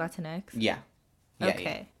Latino, like Latinx. Yeah, yeah, yeah,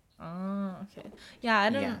 Okay. Oh, okay. Yeah, I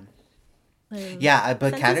yeah, don't. Uh, yeah.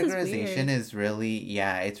 But census is categorization weird. is really,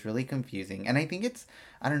 yeah, it's really confusing, and I think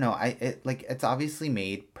I don't know, it's obviously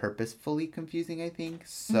made purposefully confusing. I think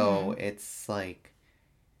so. It's like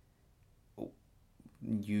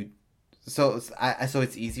you so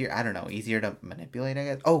it's easier, I don't know, easier to manipulate, I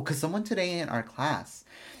guess. Oh, because someone today in our class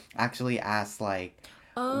actually asked like,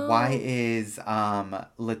 why Oh, is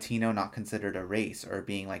Latino not considered a race, or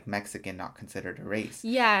being like Mexican not considered a race?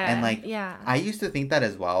 And yeah, like yeah. I used to think that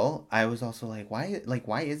as well. I was also like,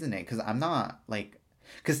 why isn't it? Because I'm not like,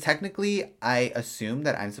 Because technically, I assume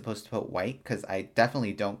that I'm supposed to put white because I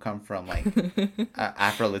definitely don't come from like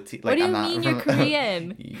Afro Latino. What Like do I'm you not mean you're from,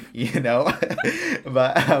 Korean? you know.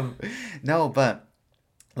 But no, but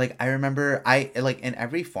like I remember, I like in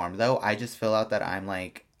every form though. I just fill out that I'm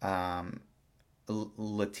like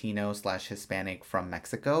Latino slash Hispanic from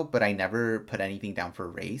Mexico, but I never put anything down for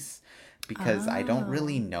race because I don't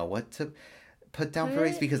really Oh, know what to put down for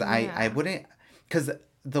race put because I yeah. wouldn't, because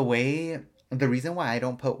the way, the reason why I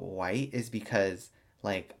don't put white is because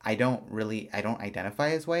like I don't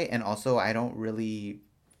identify as white, and also I don't really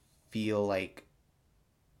feel like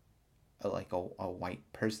a white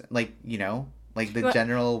person, like, you know, like the What?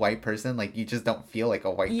 general white person, like you just don't feel like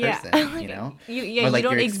a white Yeah, person, you like know, yeah, or you like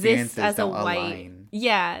your don't exist experiences as a don't white. align.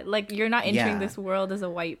 Yeah, like you're not entering Yeah, this world as a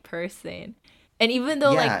white person. And even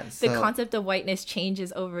though like yeah, the so concept of whiteness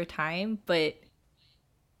changes over time, but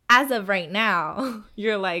as of right now,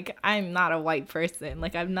 you're like, I'm not a white person.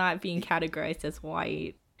 Like I'm not being categorized as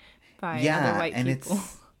white by other yeah, white and people.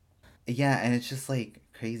 it's, yeah, and it's just like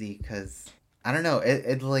crazy because I don't know,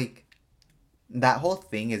 it like that whole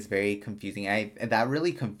thing is very confusing. I That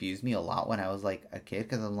really confused me a lot when I was like a kid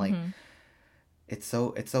because I'm like, Hmm. it's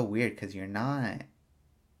so weird because you're not,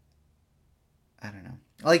 I don't know.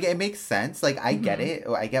 Like it makes sense. Like I get Hmm. it.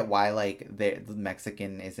 I get why like the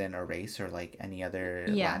Mexican isn't a race, or like any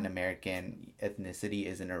other Yeah. Latin American ethnicity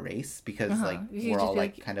isn't a race, because Uh-huh. like You could we're just all be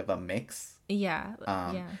like like, kind of a mix yeah,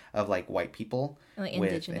 um yeah. of like white people Like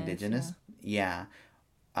with indigenous, indigenous. Yeah.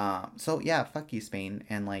 So yeah, fuck you, Spain,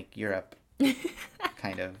 and like Europe yeah.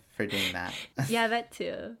 kind of for doing that. Yeah, that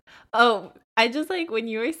too. Oh, I just like when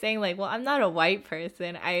you were saying like, well, I'm not a white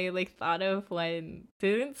person. I like thought of when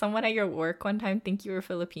didn't someone at your work one time think you were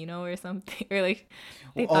Filipino or something, or like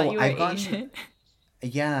they thought Oh, you were I've gotten, Asian.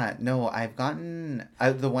 yeah, no, I've gotten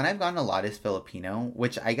the one I've gotten a lot is Filipino,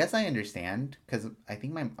 which I guess I understand because I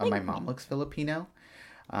think my mom Like, looks Filipino.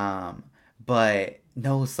 Um, but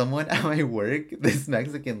no, someone at my work, this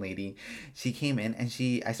Mexican lady, she came in and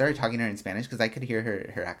I started talking to her in Spanish because I could hear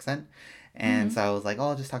her accent. And mm-hmm. so I was like, oh,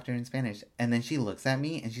 I'll just talk to her in Spanish. And then she looks at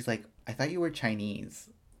me and she's like, I thought you were Chinese.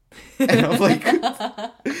 And I'm like,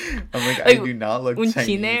 I'm like, I Like do not look un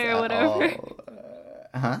Chinese chine or at whatever. all.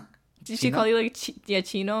 Huh? Did she call Chino? you like yeah,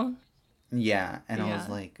 Chino? Yeah, and I was Yeah.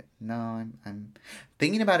 like, no, I'm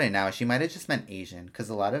thinking about it now. She might have just meant Asian because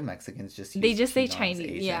a lot of Mexicans just They use just say Chino as Chinese.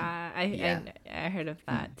 Asian. Yeah, Yeah. I heard of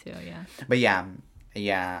that too. Yeah. But yeah,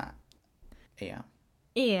 yeah, yeah.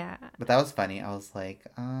 Yeah. But that was funny. I was like,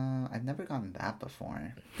 I've never gotten that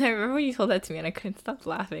before. I remember when you told that to me and I couldn't stop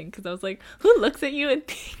laughing because I was like, who looks at you and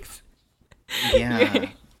thinks you're. Yeah.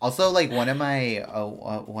 Also, like one of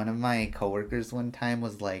my coworkers one time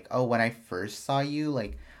was like, "Oh, when I first saw you,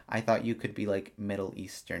 like I thought you could be like Middle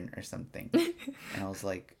Eastern or something," and I was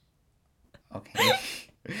like, "Okay."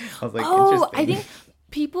 I was like, Oh, I "Interesting." think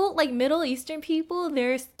people like Middle Eastern people,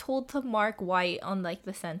 they're told to mark white on like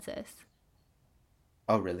the census.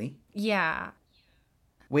 Oh, really? Yeah,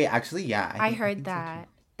 Wait, actually, yeah, I I heard think so too. that.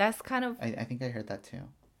 That's kind of I think I heard that too.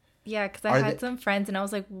 yeah, because I Are had the some friends and I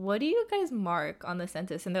was like, "What do you guys mark on the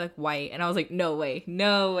census?" And they're like, "White," and I was like, no way,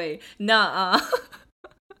 nah."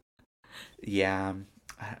 Yeah,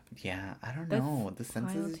 yeah, I don't That's know. The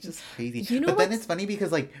census wild is to me. just crazy. You know But then what's? it's funny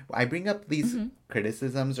because like I bring up these Hmm.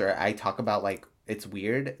 criticisms, or I talk about like it's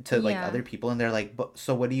weird to like Yeah, other people, and they're like, "But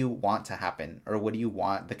so what do you want to happen, or what do you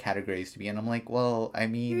want the categories to be?" And I'm like, "Well, I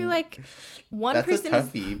you're mean, like, one that's a person is.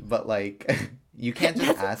 toughie, but like you can't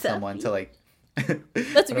just That's a ask someone to toughie. like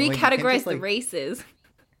Let's but I'm like, you can't just recategorize the like, races.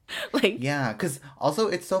 Like, yeah, cuz also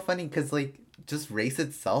it's so funny cuz like just race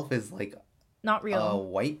itself is like not a real.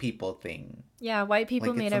 white people thing. Yeah, white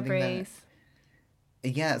people Like it's made up something that, race.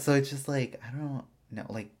 yeah, so it's just like I don't know,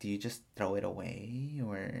 like do you just throw it away,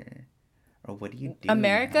 or what do you do, you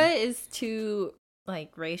America know? is too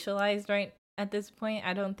like racialized right at this point.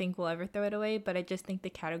 I don't think we'll ever throw it away, but I just think the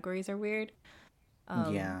categories are weird.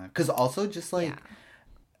 Um, Yeah, cuz also just yeah. like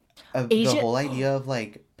the Asia. whole idea of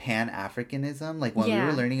like pan-Africanism, like when we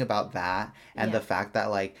were Yeah. learning about that, and the Yeah. fact that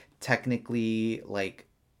like technically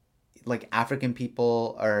like African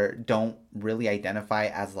people are don't really identify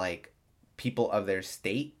as like people of their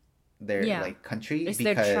state, their Yeah. like country, It's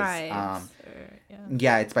their because tribes or yeah.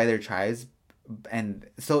 yeah, it's by their tribes. And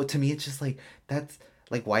so to me it's just like that's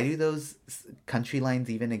like, why do those country lines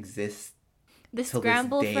even exist The till this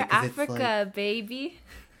scramble day? for Because it's Africa, baby.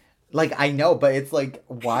 like I know, but it's like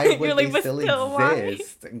why You're would they like, but still still why?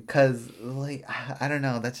 exist? Because like I don't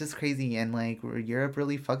know, that's just crazy, and like Europe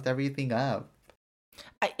really fucked everything up.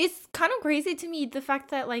 It's kind of crazy to me the fact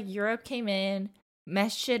that like Europe came in,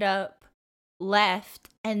 messed shit up, left,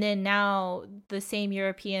 and then now the same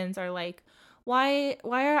Europeans are like, why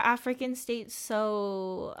are African states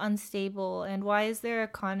so unstable, and why is their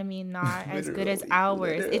economy not as good as Literally,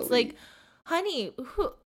 ours? It's like, literally. honey,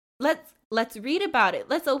 let's read about it.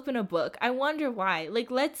 Let's open a book. I wonder why. Like,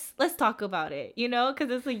 let's talk about it, you know? Because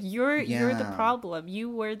it's like you're the Yeah. problem. You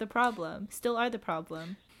were the problem. Still are the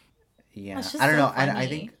problem. That's Yeah. I just don't so know. I funny.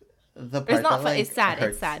 think the Or it's part not that fun. It's like sad. It's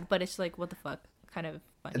hurts sad, but it's like, what the fuck, kind of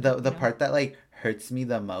funny, the you know? part that like hurts me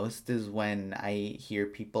the most is when I hear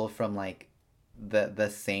people from like the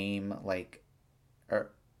same like or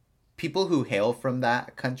people who hail from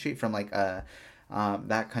that country from like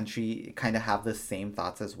that country kind of have the same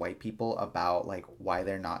thoughts as white people about like why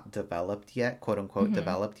they're not developed yet, quote unquote Mm-hmm.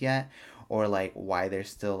 developed yet, or like why they're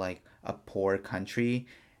still like a poor country,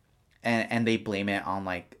 and they blame it on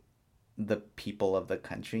like the people of the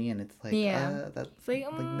country, and it's like Yeah. that's It's like,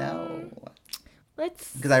 like no.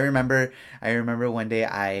 Because let's. I remember one day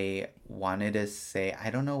I wanted to say I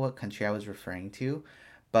don't know what country I was referring to,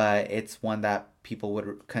 but it's one that people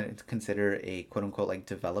would consider a quote unquote like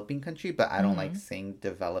developing country, but I don't like Mm-hmm. saying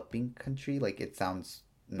developing country. Like it sounds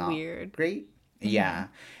not Weird. great. Mm-hmm. Yeah,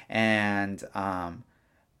 and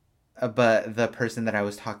but the person that I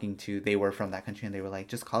was talking to, they were from that country, and they were like,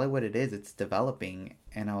 just call it what it is. It's developing,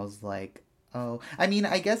 and I was like, oh, I mean,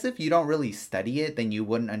 I guess if you don't really study it, then you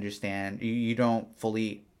wouldn't understand. You don't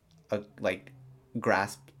fully like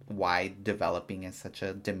grasp why developing is such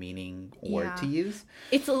a demeaning word to Yeah. use.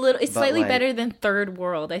 It's But slightly better like, than third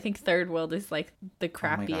world. I think third world is like the oh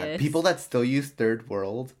my god, crappiest. people that still use third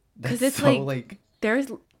world, Cuz that's it's so like like there's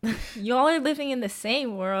y'all are living in the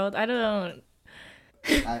same world. I don't.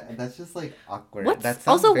 that's just like awkward. What's That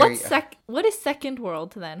sounds also very what is second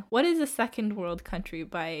world then? What is a second world country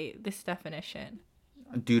by this definition?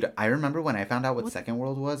 Dude, I remember when I found out what What? Second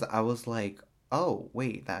World was, I was like, oh,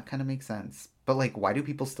 wait, that kind of makes sense. But, like, why do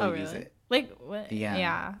people still Oh use really? it? Like what? Yeah.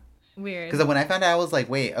 Yeah. Weird. Because when I found out, I was like,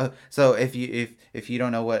 wait, so if you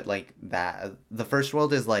don't know what, like, that, the first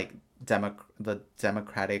world is, like, the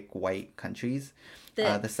democratic white countries.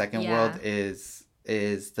 The The second world yeah. is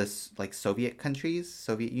this, like, Soviet countries,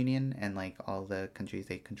 Soviet Union, and, like, all the countries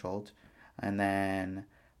they controlled. And then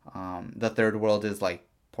the third world is, like,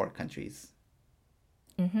 poor countries.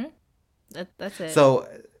 Mhm. That's it. So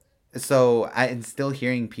so I'm still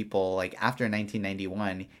hearing people like after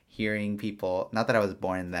 1991 hearing people, not that I was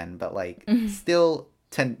born then, but like still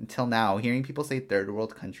till now hearing people say third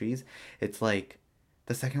world countries. It's like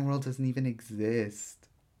the second world doesn't even exist.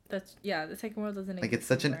 That's yeah, the second world doesn't Like it's exist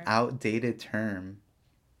such an anymore. outdated term.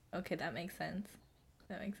 Okay, that makes sense.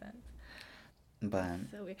 That makes sense. But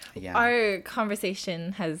So weird. yeah, Our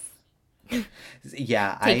conversation has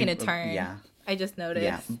yeah, taken a I turn. yeah, I just yeah,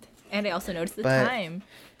 noticed. And I also noticed the but time.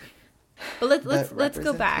 But let's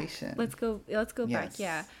go back. representation. Let's go back.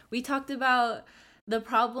 Yeah. Yes. We talked about the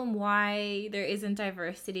problem why there isn't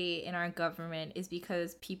diversity in our government is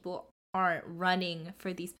because people aren't running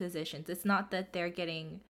for these positions. It's not that they're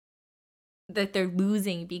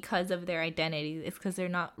losing because of their identity. It's because they're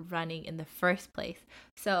not running in the first place.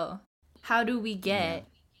 So, how do we Yeah. get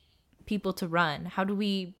people to run? How do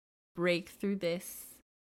we break through this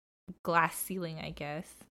glass ceiling, I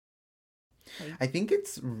guess? Like, I think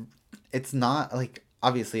it's not like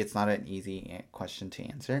obviously it's not an easy question to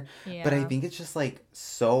answer, but I yeah. think it's just like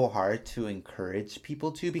so hard to encourage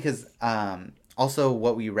people to because also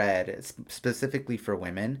what we read specifically for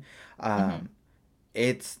women, Mhm. um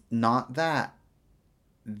it's not that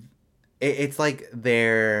it's like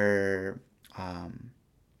um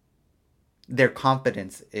their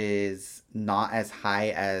confidence is not as high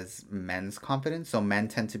as men's confidence. So men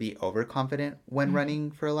tend to be overconfident when Mhm.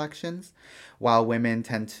 running for elections, while women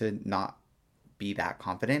tend to not be that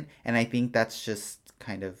confident. And I think that's just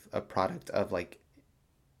kind of a product of like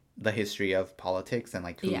the history of politics and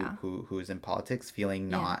like Yeah. who's in politics feeling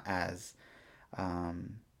Yeah. not as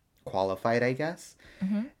um, qualified, I guess.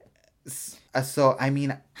 Mhm. So I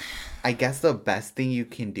mean, I guess the best thing you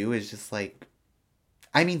can do is just like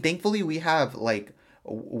I mean, thankfully we have like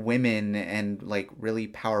women and like really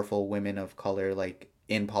powerful women of color like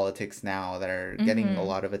in politics now that are getting a Mhm.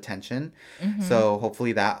 lot of attention. Mhm. So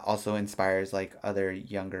hopefully that also inspires like other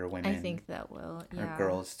younger I women think that will. or Yeah.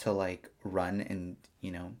 girls to like run and,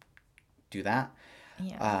 do that.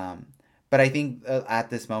 Yeah. Um but I think at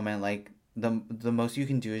this moment like the most you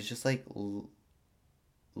can do is just like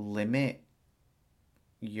limit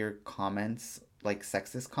your comments like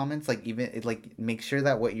sexist comments like even like make sure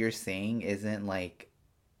that what you're saying isn't like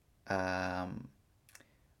um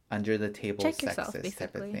under the table Check yourself, sexist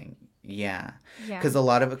type of basically. thing. Yeah, Yeah. because a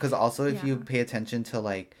lot of it because also if you Yeah. pay attention to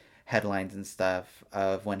like headlines and stuff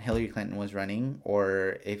of when Hillary Clinton was running,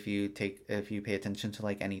 or if you pay attention to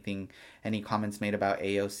like any comments made about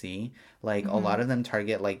AOC, like a Mm-hmm. lot of them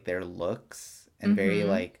target like their looks and very Mm-hmm.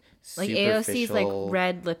 like Like AOC's like superficial.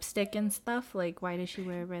 red lipstick and stuff. Like, why does she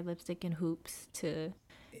wear red lipstick and hoops to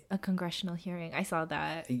a congressional hearing? I saw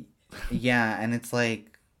that. Yeah, and It's it's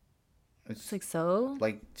like, so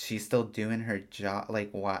like she's still doing her job.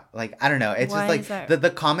 Like what? Like I don't know. It's just why like is that? the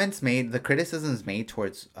comments made, the criticisms made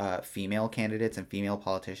towards female candidates and female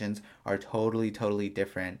politicians are totally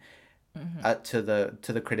different Mm-hmm. to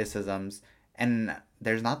the criticisms, and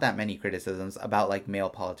there's not that many criticisms about like male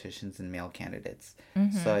politicians and male candidates. So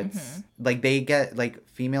Mm-hmm. Mm-hmm. it's like they get like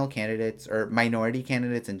female candidates or minority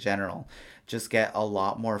candidates in general just get a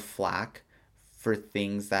lot more flack for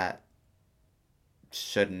things that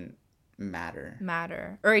shouldn't matter.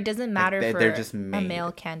 Matter, or it doesn't Like matter they're for just a male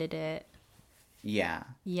made. candidate. Yeah.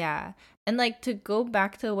 Yeah. And like, to go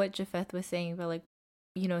back to what Japheth was saying about like,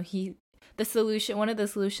 the solution, one of the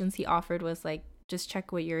solutions he offered was like, just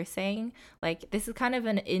check what you're saying. Like, this is kind of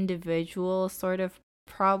an individual sort of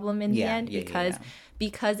problem in the Yeah, end, yeah, yeah,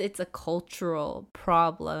 because yeah. it's a cultural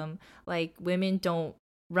problem. Like, women don't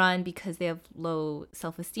run because they have low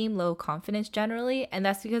self-esteem, low confidence generally, and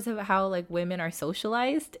that's because of how like women are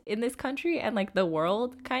socialized in this country and like the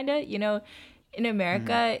world, kind of, in Hmm.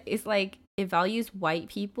 America. It's like it values white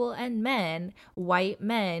people and white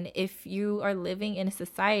men. If you are living in a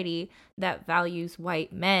society that values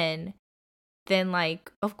white men, then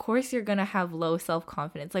like of course you're gonna have low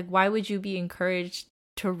self-confidence. Like, why would you be encouraged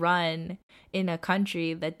to run in a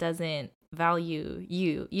country that doesn't value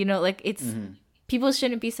you? Like, it's Hmm. people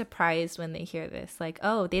shouldn't be surprised when they hear this, like,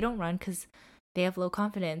 oh, they don't run because they have low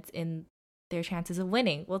confidence in their chances of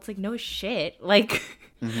winning. Well, it's like, no shit. Like,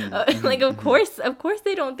 Hmm. like, Hmm. Hmm. of course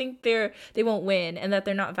they don't think they won't win and that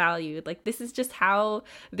they're not valued. Like, this is just how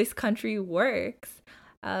this country works.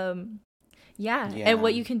 um yeah, and Yeah.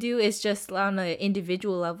 what you can do is just on an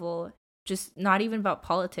individual level, just not even about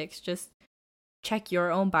politics, just check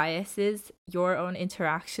your own biases, your own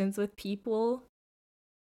interactions with people.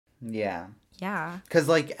 Yeah. Yeah. Cuz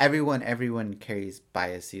like everyone carries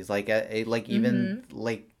biases. Like like even Mm-hmm.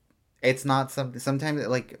 like it's not sometimes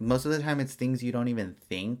like most of the time it's things you don't even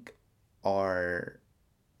think are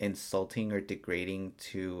insulting or degrading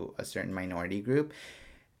to a certain minority group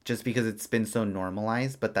just because it's been so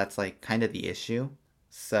normalized, but that's like kind of the issue.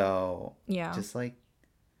 So Yeah. just like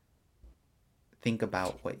think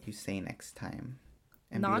about what you say next time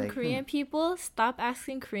and be like, Non-Korean people, stop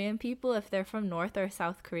asking Korean people if they're from North or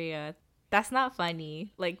South Korea. That's not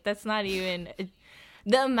funny. Like, that's not even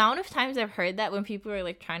the amount of times I've heard that when people are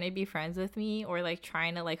like trying to be friends with me or like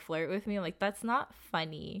trying to like flirt with me. Like, that's not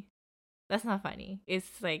funny. That's not funny.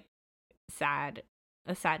 It's like sad,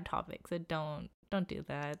 a sad topic. So don't do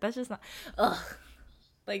that. That's just not ugh,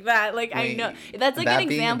 like that. Like, I know wait, that's like an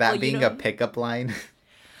example, that being a pickup line.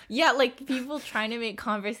 Yeah, like people trying to make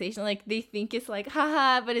conversation, like they think it's like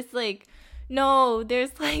haha, but it's like no,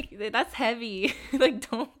 there's like that's heavy. Like,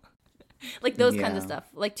 don't, like those kinds of Yeah. stuff.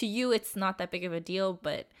 Like, to you it's not that big of a deal,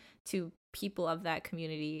 but to people of that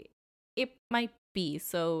community it might be.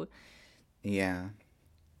 So Yeah.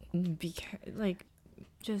 like,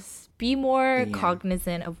 just be more Yeah.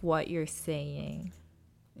 cognizant of what you're saying.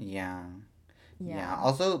 Yeah. Yeah. Yeah.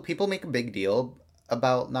 Also, people make a big deal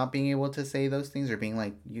about not being able to say those things or being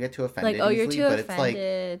like you get too Like, offended oh, you're easily, too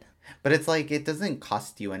offended. but it's like it doesn't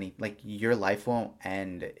cost you any, like your life won't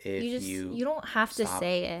end if You you don't have to stop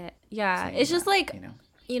say it. Yeah, saying it's just that, like,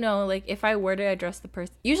 you know. like if I were to address the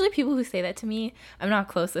person, usually people who say that to me, I'm not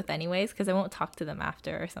close with anyways because I won't talk to them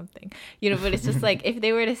after or something, but it's just like if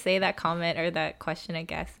they were to say that comment or that question, I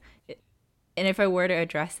guess, and if I were to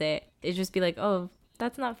address it, it'd just be like, oh,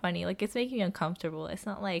 that's not funny. Like, it's making me uncomfortable. It's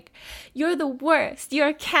not like, you're the worst.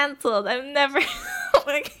 You're canceled. I'm never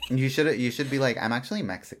like, You should be like, I'm actually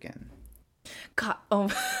Mexican. God, oh,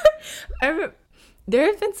 there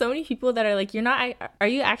have been so many people that are like, you're not. Are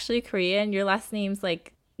you actually Korean? Your last name's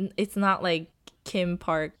like, it's not like Kim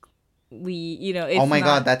Park Lee. Oh It's my god,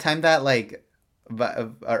 not. that time that like,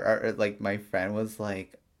 but like my friend was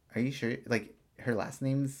like, "Are you sure?" Like her last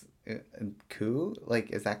name's Koo. Like,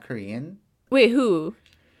 is that Korean? Wait, who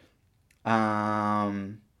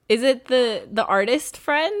Um. is it? The artist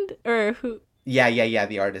friend or who? Yeah, yeah, yeah.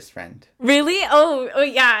 The artist friend. Really? Oh,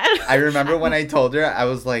 yeah. I remember when I told her, I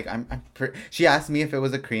was like, She asked me if it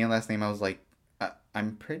was a Korean last name. I was like,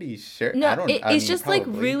 I'm pretty sure. I No, don't. I it's mean, just like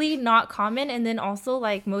probably. really not common. And then also,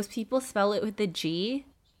 like, most people spell it with a G.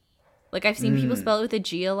 Like, I've seen people Mm. spell it with a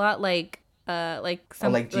G a lot. Like Oh,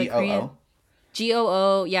 some like like Korean GOO.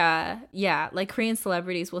 GOO. Yeah, yeah. Like Korean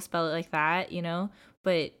celebrities will spell it like that.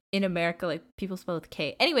 but in America, like, people spell with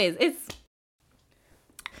K. Anyways, it's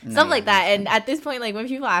No, stuff yeah, like that. that's And at this point, like, when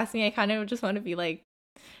people ask me, I kind of just want to be like,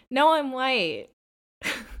 no, I'm white.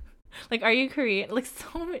 Like, are you Korean? Like,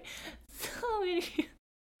 so many.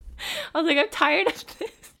 I was like, I'm tired of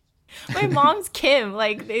this. My mom's Kim.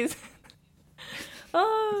 Like, there's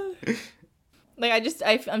oh, like,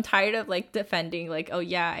 I'm tired of, like, defending, like, oh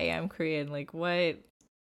yeah, I am Korean. Like, what?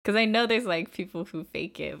 Because I know there's, like, people who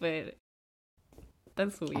fake it, but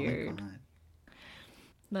that's weird. Oh my god.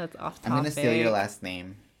 That's off topic. I'm gonna steal your last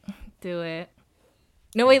name. Do it.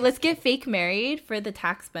 No, wait, let's get fake married for the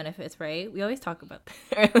tax benefits, right? We always talk about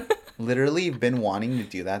that. Literally been wanting to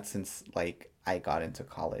do that since, like, I got into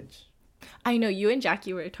college. I know, you and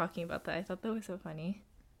Jackie were talking about that. I thought that was so funny.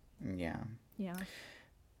 Yeah. Yeah.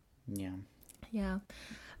 Yeah. Yeah.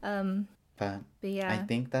 But yeah. I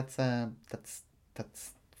think that's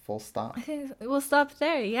full stop. I think we'll stop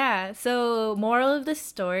there. Yeah. So, moral of the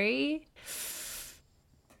story.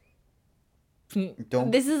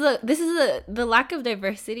 This is the lack of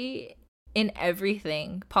diversity in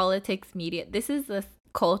everything, politics, media. This is a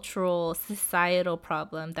cultural, societal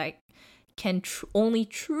problem that can only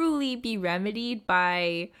truly be remedied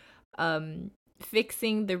by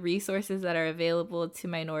fixing the resources that are available to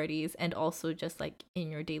minorities, and also just, like, in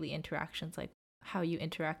your daily interactions, like how you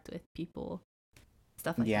interact with people,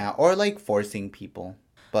 stuff like that. Yeah, or, like, forcing people.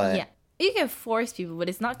 But yeah, you can force people, but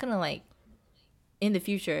it's not gonna, like, in the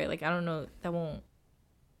future, like, I don't know, that won't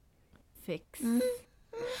fix. You're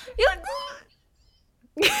like,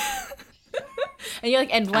 and you're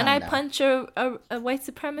like, and when I punch a white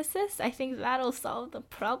supremacist, I think that'll solve the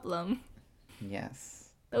problem. Yes.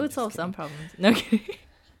 That would solve some problems. No kidding.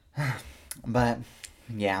 But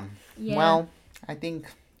yeah. Well, I think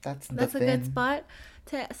that's a good spot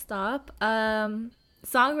to stop.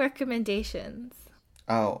 Song recommendations.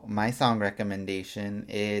 Oh, my song recommendation,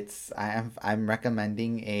 I'm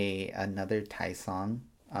recommending another Thai song.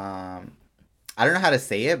 I don't know how to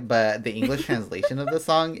say it, but the English translation of the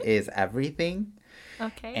song is Everything.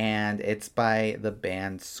 Okay. And it's by the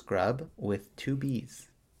band Scrub with 2 B's.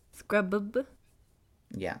 Scrub.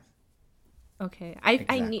 Yeah. Okay.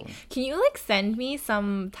 I need. Can you, like, send me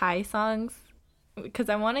some Thai songs? Because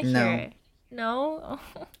I want to hear it. No.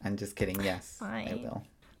 I'm just kidding. Yes. Fine.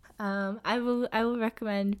 I will. I will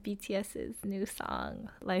recommend BTS's new song,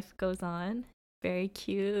 Life Goes On. Very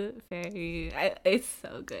cute. It's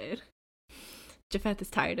so good. Jafet is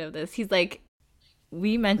tired of this. He's like,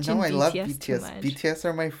 we mentioned BTS. No, I love BTS too much. BTS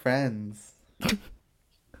are my friends.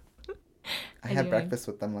 I had breakfast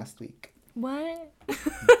with them last week. What?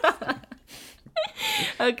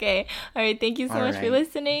 Okay. All right. Thank you so much for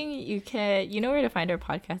listening. You know where to find our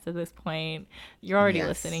podcast at this point. You're already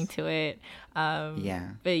listening to it. Yeah.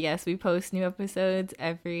 But yes, we post new episodes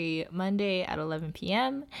every Monday at 11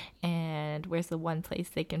 p.m. And where's the one place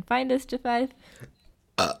they can find us, Jafet?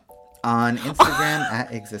 On Instagram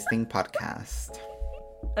at Existing Podcast.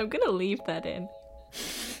 I'm going to leave that in.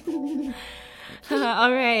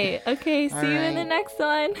 All right. Okay. See you in the next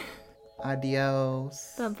one.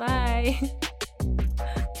 Adios. Bye-bye.